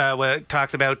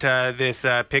talks about this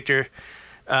picture.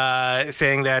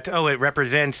 Saying that, it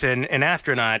represents an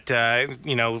astronaut,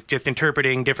 just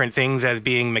interpreting different things as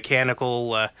being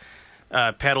mechanical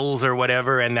pedals or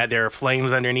whatever, and that there are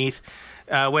flames underneath.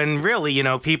 When really,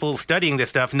 people studying this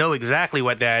stuff know exactly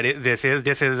what this is.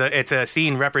 It's a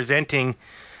scene representing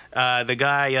the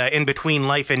guy in between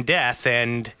life and death,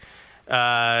 and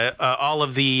all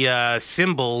of the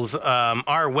symbols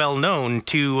are well known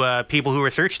to people who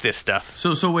research this stuff.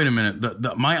 So wait a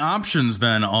minute. My options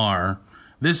then are...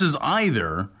 This is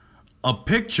either a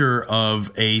picture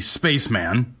of a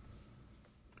spaceman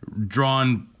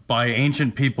drawn by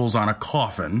ancient peoples on a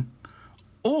coffin,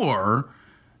 or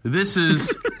this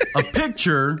is a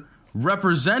picture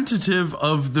representative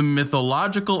of the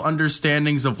mythological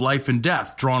understandings of life and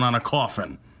death drawn on a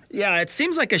coffin. Yeah, it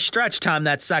seems like a stretch, Tom,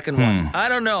 that second one. I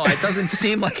don't know. It doesn't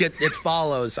seem like it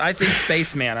follows. I think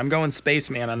Spaceman. I'm going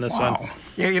Spaceman on this one.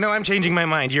 Yeah, I'm changing my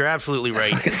mind. You're absolutely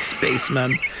right. Fucking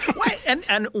Spaceman.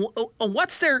 And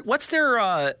what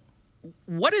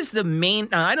is the main,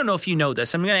 I don't know if you know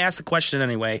this. I'm going to ask the question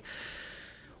anyway.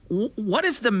 What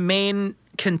is the main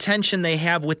contention they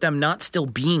have with them not still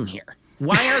being here?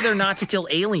 Why are there not still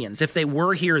aliens if they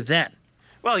were here then?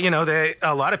 Well,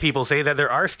 a lot of people say that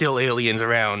there are still aliens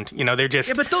around. They're just...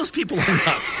 Yeah, but those people are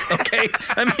nuts, okay?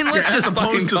 I mean, let's just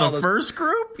fucking call the first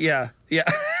group? Yeah.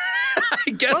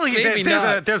 I guess maybe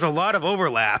not. There's a lot of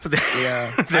overlap.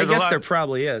 Yeah, I guess there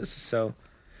probably is. So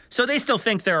they still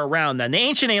think they're around then. The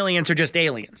ancient aliens are just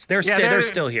aliens. They're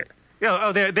still here.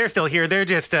 Yeah, they're still here. They're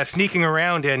just sneaking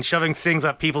around and shoving things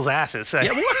up people's asses.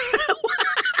 Yeah,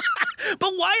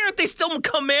 but why aren't they still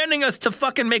commanding us to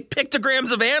fucking make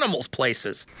pictograms of animals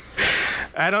places?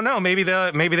 I don't know. Maybe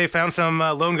they found some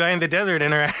lone guy in the desert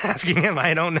and are asking him.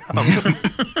 I don't know.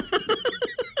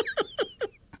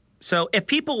 So if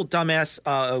people, dumbass,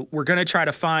 were going to try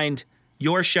to find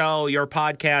your show, your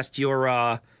podcast,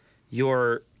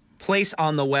 your place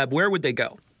on the web, where would they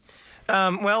go?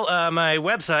 My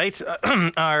websites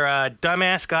are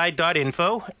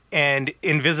dumbassguide.info and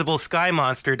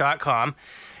invisibleskymonster.com.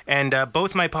 And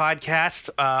both my podcasts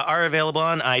are available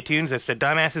on iTunes. It's the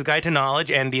Dumbass's Guide to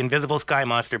Knowledge and the Invisible Sky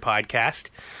Monster podcast.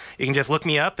 You can just look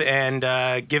me up and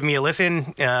give me a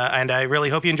listen, and I really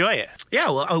hope you enjoy it. Yeah,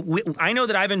 well, I know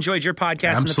that I've enjoyed your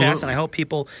podcast in the past, and I hope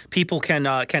people can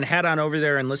head on over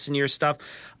there and listen to your stuff.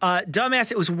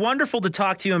 Dumbass, it was wonderful to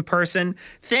talk to you in person.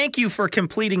 Thank you for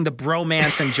completing the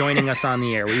bromance and joining us on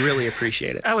the air. We really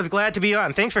appreciate it. I was glad to be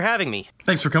on. Thanks for having me.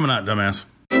 Thanks for coming out, Dumbass.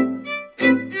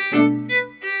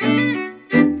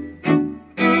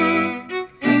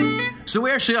 So we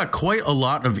actually got quite a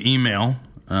lot of email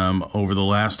over the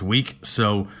last week,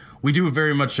 so we do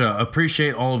very much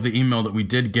appreciate all of the email that we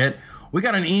did get. We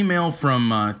got an email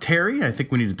from Terry. I think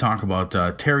we need to talk about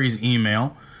Terry's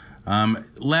email.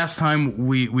 Last time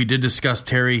we did discuss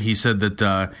Terry, he said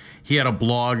that he had a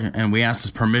blog, and we asked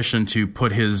his permission to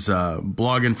put his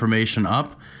blog information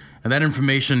up. And that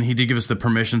information, he did give us the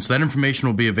permission, so that information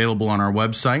will be available on our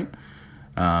website.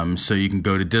 So you can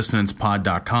go to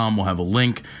dissonancepod.com. We'll have a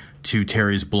link to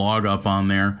Terry's blog up on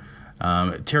there.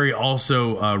 Terry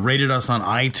also rated us on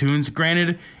iTunes.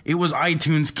 Granted, it was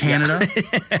iTunes Canada,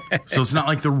 so it's not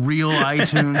like the real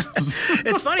iTunes.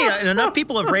 It's funny, enough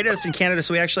people have rated us in Canada,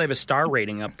 so we actually have a star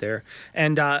rating up there.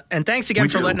 And thanks again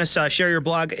for letting us share your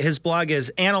blog. His blog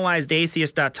is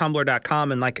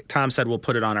analyzedatheist.tumblr.com, and like Tom said, we'll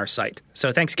put it on our site.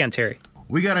 So thanks again, Terry.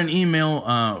 We got an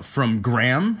email from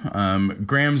Graham.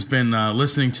 Graham's been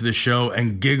listening to the show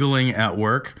and giggling at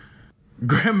work.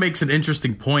 Graham makes an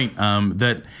interesting point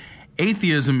that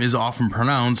atheism is often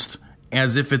pronounced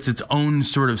as if it's its own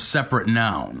sort of separate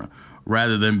noun,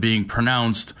 rather than being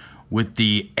pronounced with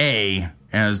the A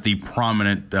as the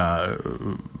prominent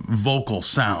vocal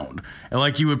sound. And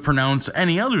like you would pronounce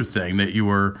any other thing that you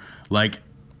were like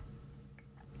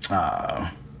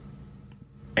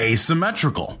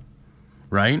asymmetrical,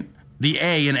 right? The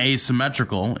A in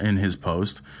asymmetrical in his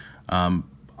post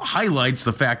highlights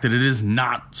the fact that it is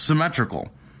not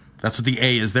symmetrical. That's what the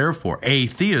A is there for.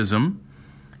 Atheism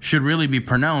should really be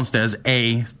pronounced as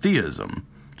atheism.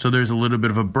 So there's a little bit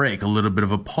of a break, a little bit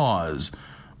of a pause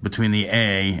between the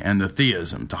A and the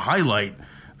theism to highlight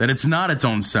that it's not its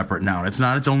own separate noun. It's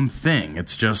not its own thing.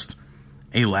 It's just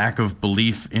a lack of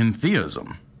belief in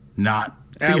theism, not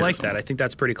theism. I like that. I think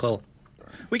that's pretty cool.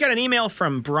 We got an email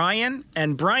from Brian,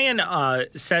 and Brian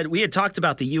said we had talked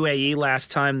about the UAE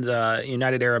last time, the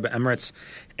United Arab Emirates,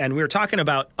 and we were talking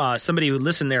about somebody who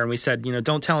listened there, and we said,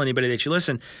 don't tell anybody that you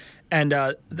listen. And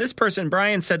this person,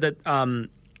 Brian, said that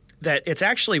that it's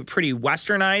actually a pretty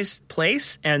westernized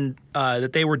place, and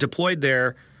that they were deployed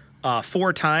there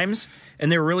 4 times,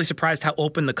 and they were really surprised how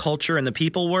open the culture and the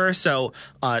people were. So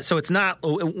it's not.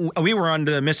 We were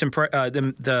under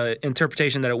the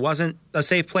interpretation that it wasn't a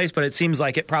safe place, but it seems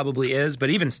like it probably is. But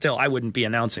even still, I wouldn't be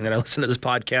announcing that I listen to this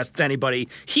podcast to anybody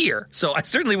here. So I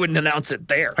certainly wouldn't announce it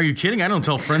there. Are you kidding? I don't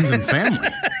tell friends and family.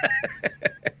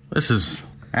 This is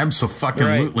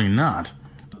abso-fucking-lutely not.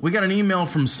 We got an email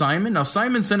from Simon. Now,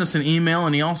 Simon sent us an email,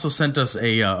 and he also sent us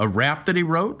a rap that he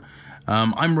wrote.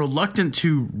 I'm reluctant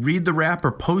to read the rap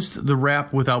or post the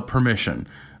rap without permission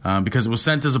because it was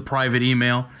sent as a private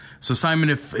email. So, Simon,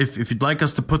 if you'd like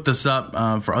us to put this up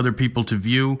for other people to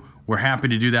view, we're happy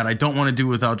to do that. I don't want to do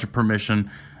it without your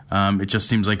permission. It just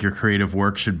seems like your creative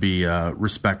work should be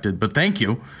respected. But thank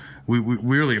you. We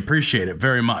really appreciate it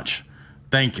very much.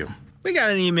 Thank you. We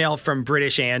got an email from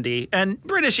British Andy. And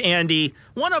British Andy,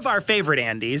 one of our favorite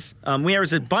Andys.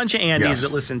 There's a bunch of Andys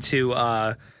that listen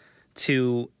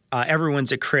to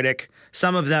Everyone's a Critic.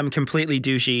 Some of them completely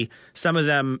douchey. Some of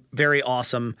them very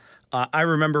awesome. I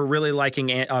remember really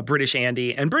liking British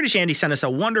Andy. And British Andy sent us a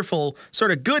wonderful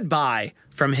sort of goodbye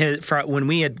from when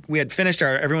we had finished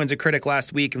our Everyone's a Critic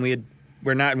last week, and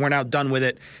we're now done with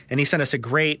it. And he sent us a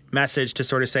great message to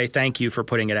sort of say thank you for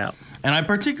putting it out. And I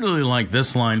particularly like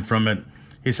this line from it.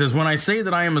 He says, "When I say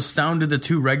that I am astounded that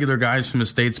two regular guys from the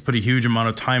States put a huge amount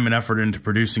of time and effort into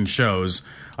producing shows,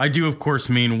 I do, of course,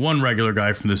 mean one regular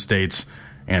guy from the States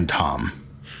and Tom."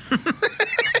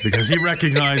 Because he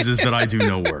recognizes that I do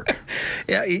no work.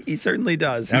 Yeah, he certainly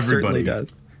does. Everybody certainly does.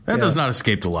 That does not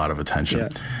escape a lot of attention.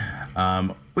 Yeah.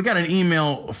 We got an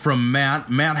email from Matt.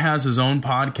 Matt has his own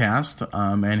podcast,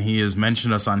 and he has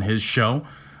mentioned us on his show.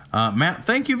 Matt,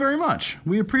 thank you very much.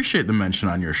 We appreciate the mention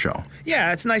on your show.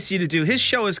 Yeah, it's nice of you to do. His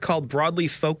show is called Broadly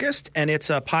Focused, and it's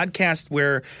a podcast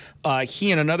where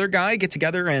he and another guy get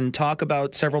together and talk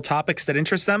about several topics that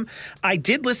interest them. I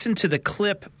did listen to the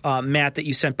clip, Matt, that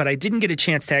you sent, but I didn't get a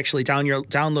chance to actually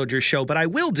download your show, but I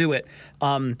will do it.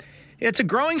 It's a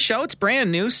growing show. It's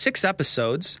brand new, 6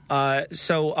 episodes.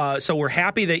 So we're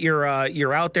happy that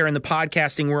you're out there in the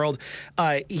podcasting world.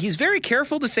 He's very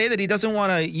careful to say that he doesn't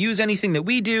want to use anything that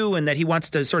we do, and that he wants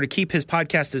to sort of keep his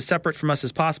podcast as separate from us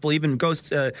as possible. Even goes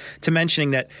to mentioning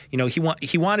that he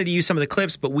wanted to use some of the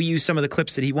clips, but we use some of the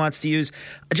clips that he wants to use.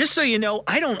 Just so you know,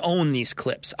 I don't own these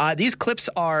clips. These clips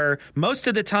are, most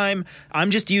of the time,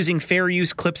 I'm just using fair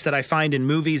use clips that I find in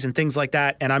movies and things like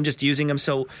that, and I'm just using them.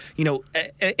 So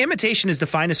imitation is the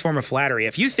finest form of flattery.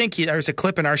 If you think there's a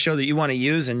clip in our show that you want to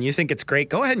use and you think it's great,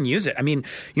 go ahead and use it. I mean,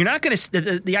 you're not going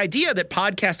to the idea that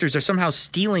podcasters are somehow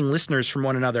stealing listeners from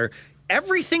one another.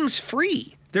 Everything's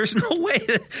free. There's no way.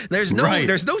 There's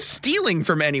no stealing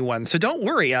from anyone. So don't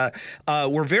worry.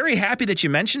 We're very happy that you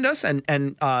mentioned us,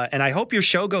 and I hope your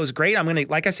show goes great. I'm gonna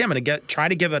try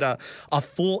to give it a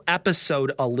full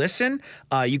episode a listen.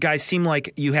 You guys seem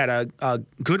like you had a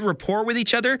good rapport with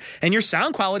each other, and your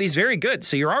sound quality is very good.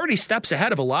 So you're already steps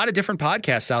ahead of a lot of different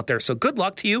podcasts out there. So good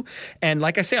luck to you. And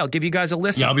like I say, I'll give you guys a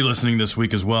listen. Yeah, I'll be listening this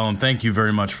week as well. And thank you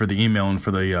very much for the email and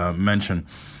for the mention.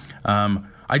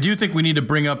 I do think we need to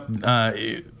bring up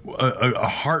a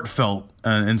heartfelt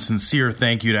and sincere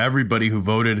thank you to everybody who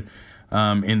voted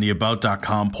in the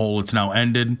About.com poll. It's now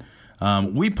ended.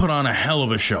 We put on a hell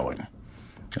of a showing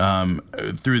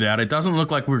through that. It doesn't look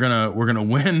like we're gonna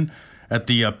win at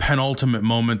the penultimate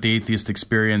moment. The Atheist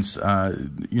Experience,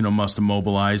 must have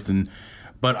mobilized,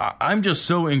 but I'm just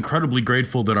so incredibly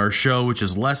grateful that our show, which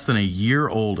is less than a year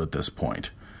old at this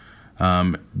point,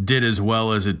 did as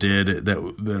well as it did,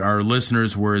 that our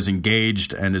listeners were as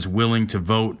engaged and as willing to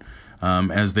vote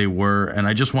as they were. And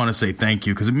I just want to say thank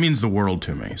you, because it means the world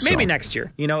to me. Maybe next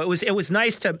year. It was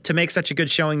nice to make such a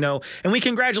good showing, though. And we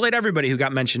congratulate everybody who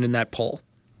got mentioned in that poll.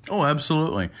 Oh,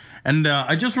 absolutely. And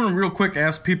I just want to real quick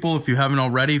ask people, if you haven't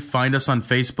already, find us on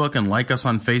Facebook and like us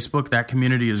on Facebook. That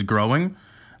community is growing,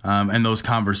 and those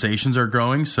conversations are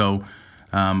growing. So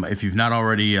if you've not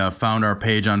already found our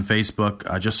page on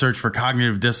Facebook, just search for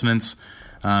Cognitive Dissonance.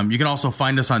 You can also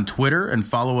find us on Twitter and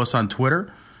follow us on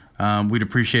Twitter. We'd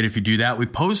appreciate if you do that. We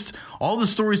post all the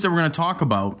stories that we're going to talk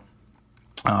about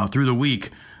through the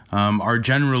week are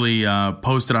generally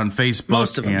posted on Facebook.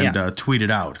 Most of them, and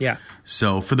tweeted out. Yeah.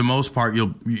 So for the most part,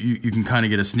 you can kind of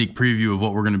get a sneak preview of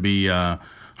what we're going to be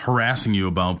harassing you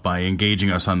about by engaging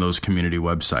us on those community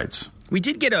websites. We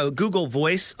did get a Google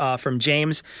Voice from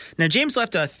James. Now, James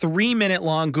left a 3-minute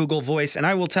long Google Voice, and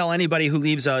I will tell anybody who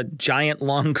leaves a giant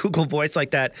long Google Voice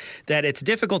like that it's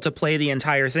difficult to play the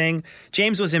entire thing.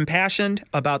 James was impassioned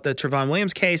about the Trayvon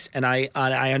Williams case, and I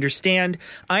understand.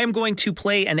 I am going to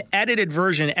play an edited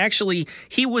version. Actually,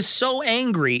 he was so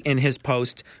angry in his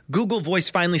post, Google Voice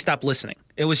finally stopped listening.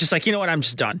 It was just like, you know what, I'm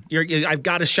just done. I've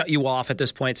got to shut you off at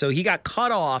this point. So he got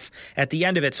cut off at the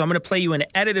end of it. So I'm going to play you an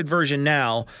edited version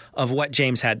now of what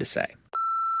James had to say.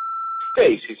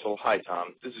 Hey, Cecil. Hi,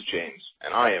 Tom. This is James,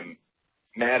 and I am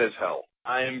mad as hell.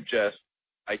 I am just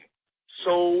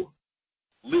so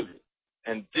livid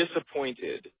and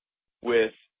disappointed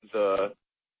with the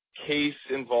case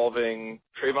involving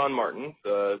Trayvon Martin,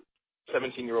 the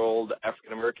 17-year-old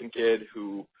African-American kid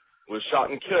who was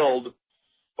shot and killed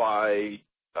by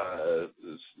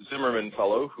Zimmerman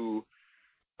fellow who,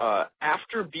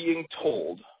 after being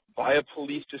told by a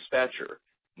police dispatcher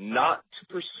not to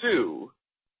pursue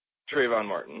Trayvon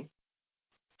Martin,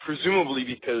 presumably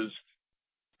because,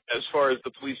 as far as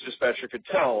the police dispatcher could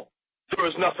tell, there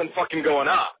was nothing fucking going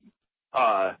on.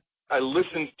 I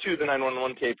listened to the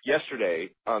 911 tape yesterday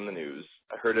on the news,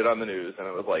 I heard it on the news, and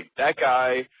it was like, that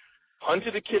guy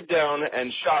hunted a kid down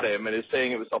and shot him and is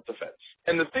saying it was self-defense.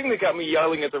 And the thing that got me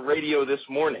yelling at the radio this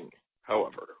morning,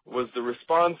 however, was the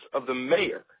response of the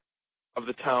mayor of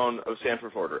the town of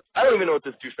Sanford, Florida. I don't even know what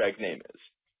this douchebag's name is.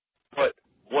 But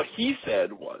what he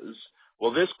said was,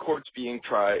 well, this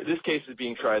case is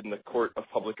being tried in the court of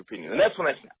public opinion. And that's when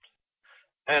I snapped.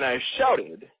 And I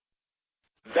shouted,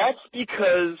 that's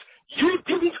because you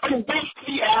didn't convict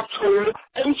the asshole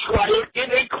and try it in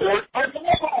a court of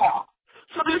law.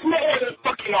 So there's no other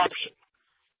fucking option.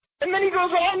 And then he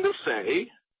goes on to say,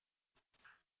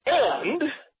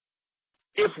 and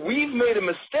if we've made a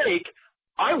mistake,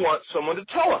 I want someone to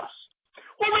tell us.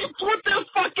 Well, that's what they're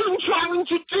fucking trying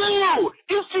to do,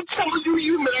 is to tell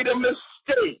you made a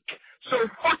mistake. So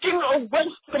fucking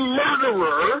arrest the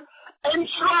murderer and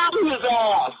try his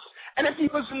ass. And if he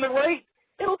was in the right,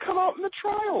 it'll come out in the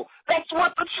trial. That's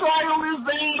what the trial is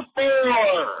there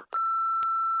for.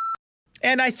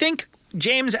 And I think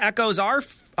James echoes our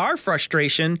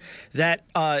frustration that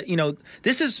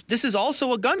this is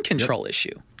also a gun control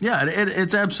issue. Yeah,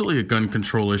 it's absolutely a gun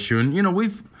control issue, and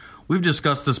we've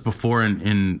discussed this before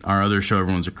in our other show,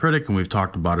 Everyone's a Critic, and we've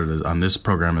talked about it on this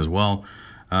program as well.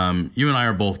 You and I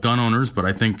are both gun owners, but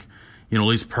I think at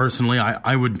least personally,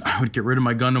 I would get rid of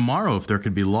my gun tomorrow if there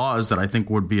could be laws that I think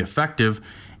would be effective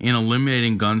in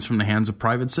eliminating guns from the hands of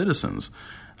private citizens.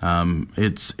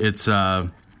 It's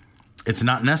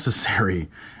not necessary.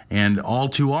 And all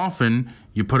too often,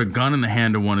 you put a gun in the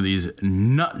hand of one of these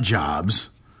nut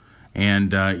jobs,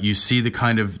 and you see the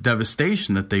kind of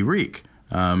devastation that they wreak,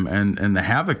 and the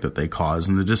havoc that they cause,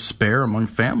 and the despair among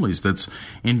families that's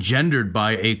engendered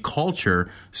by a culture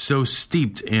so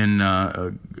steeped in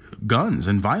guns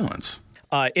and violence.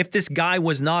 If this guy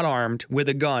was not armed with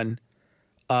a gun,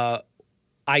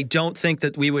 I don't think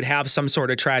that we would have some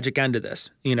sort of tragic end to this.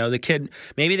 The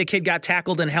kid got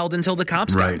tackled and held until the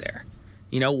cops got there.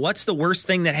 What's the worst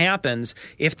thing that happens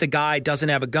if the guy doesn't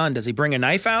have a gun? Does he bring a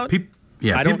knife out? I don't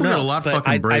know. People get a lot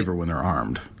fucking braver when they're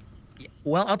armed.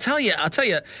 Well, I'll tell you,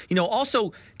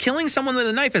 also killing someone with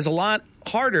a knife is a lot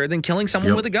harder than killing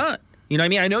someone with a gun. You know what I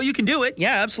mean? I know you can do it.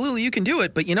 Yeah, absolutely. You can do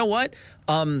it. But you know what?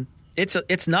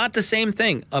 It's not the same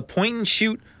thing. A point and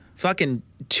shoot fucking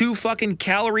 2 fucking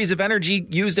calories of energy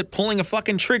used at pulling a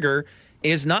fucking trigger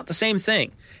is not the same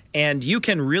thing. And you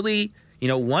can really,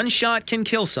 one shot can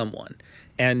kill someone.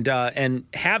 And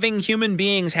having human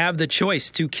beings have the choice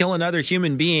to kill another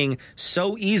human being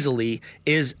so easily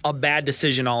is a bad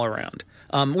decision all around.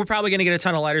 We're probably going to get a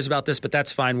ton of lighters about this, but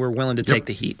that's fine. We're willing to take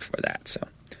the heat for that.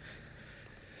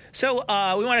 So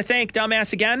we want to thank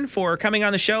Dumbass again for coming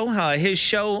on the show. His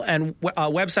show and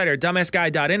website are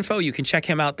dumbassguy.info. You can check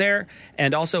him out there.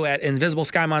 And also at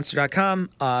invisibleskymonster.com.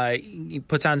 He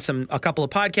puts on a couple of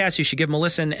podcasts. You should give him a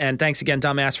listen. And thanks again,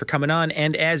 Dumbass, for coming on.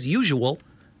 And as usual,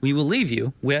 we will leave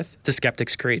you with the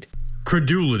Skeptic's Creed.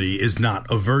 Credulity is not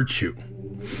a virtue.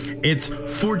 It's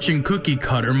fortune cookie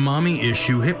cutter, mommy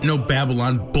issue,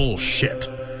 hypno-Babylon bullshit.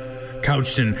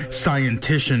 Couched in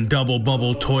scientician, double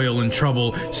bubble, toil and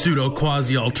trouble, pseudo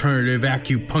quasi alternative,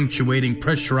 acupunctuating,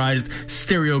 pressurized,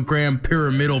 stereogram,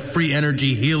 pyramidal, free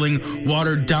energy healing,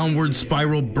 watered downward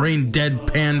spiral, brain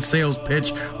deadpan, sales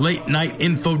pitch, late night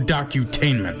info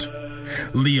docutainment.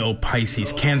 Leo,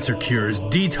 Pisces, cancer cures,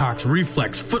 detox,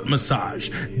 reflex, foot massage,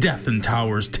 death and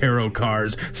towers, tarot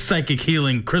cards, psychic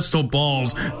healing, crystal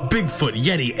balls, Bigfoot,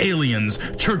 Yeti, aliens,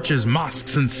 churches,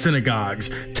 mosques and synagogues,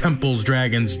 temples,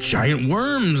 dragons, giant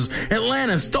worms,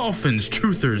 Atlantis, dolphins,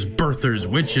 truthers, birthers,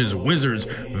 witches, wizards,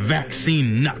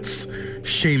 vaccine nuts,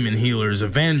 shaman healers,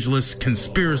 evangelists,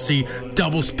 conspiracy,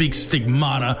 doublespeak,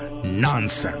 stigmata,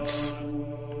 nonsense.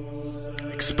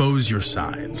 Expose your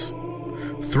sides.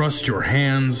 Thrust your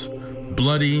hands,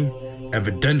 bloody,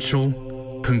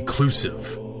 evidential,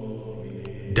 conclusive.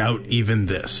 Doubt even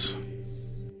this.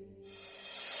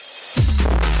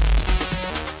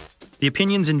 The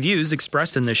opinions and views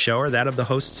expressed in this show are that of the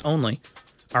hosts only.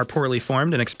 Our poorly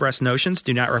formed and expressed notions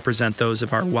do not represent those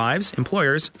of our wives,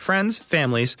 employers, friends,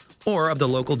 families, or of the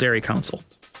local dairy council.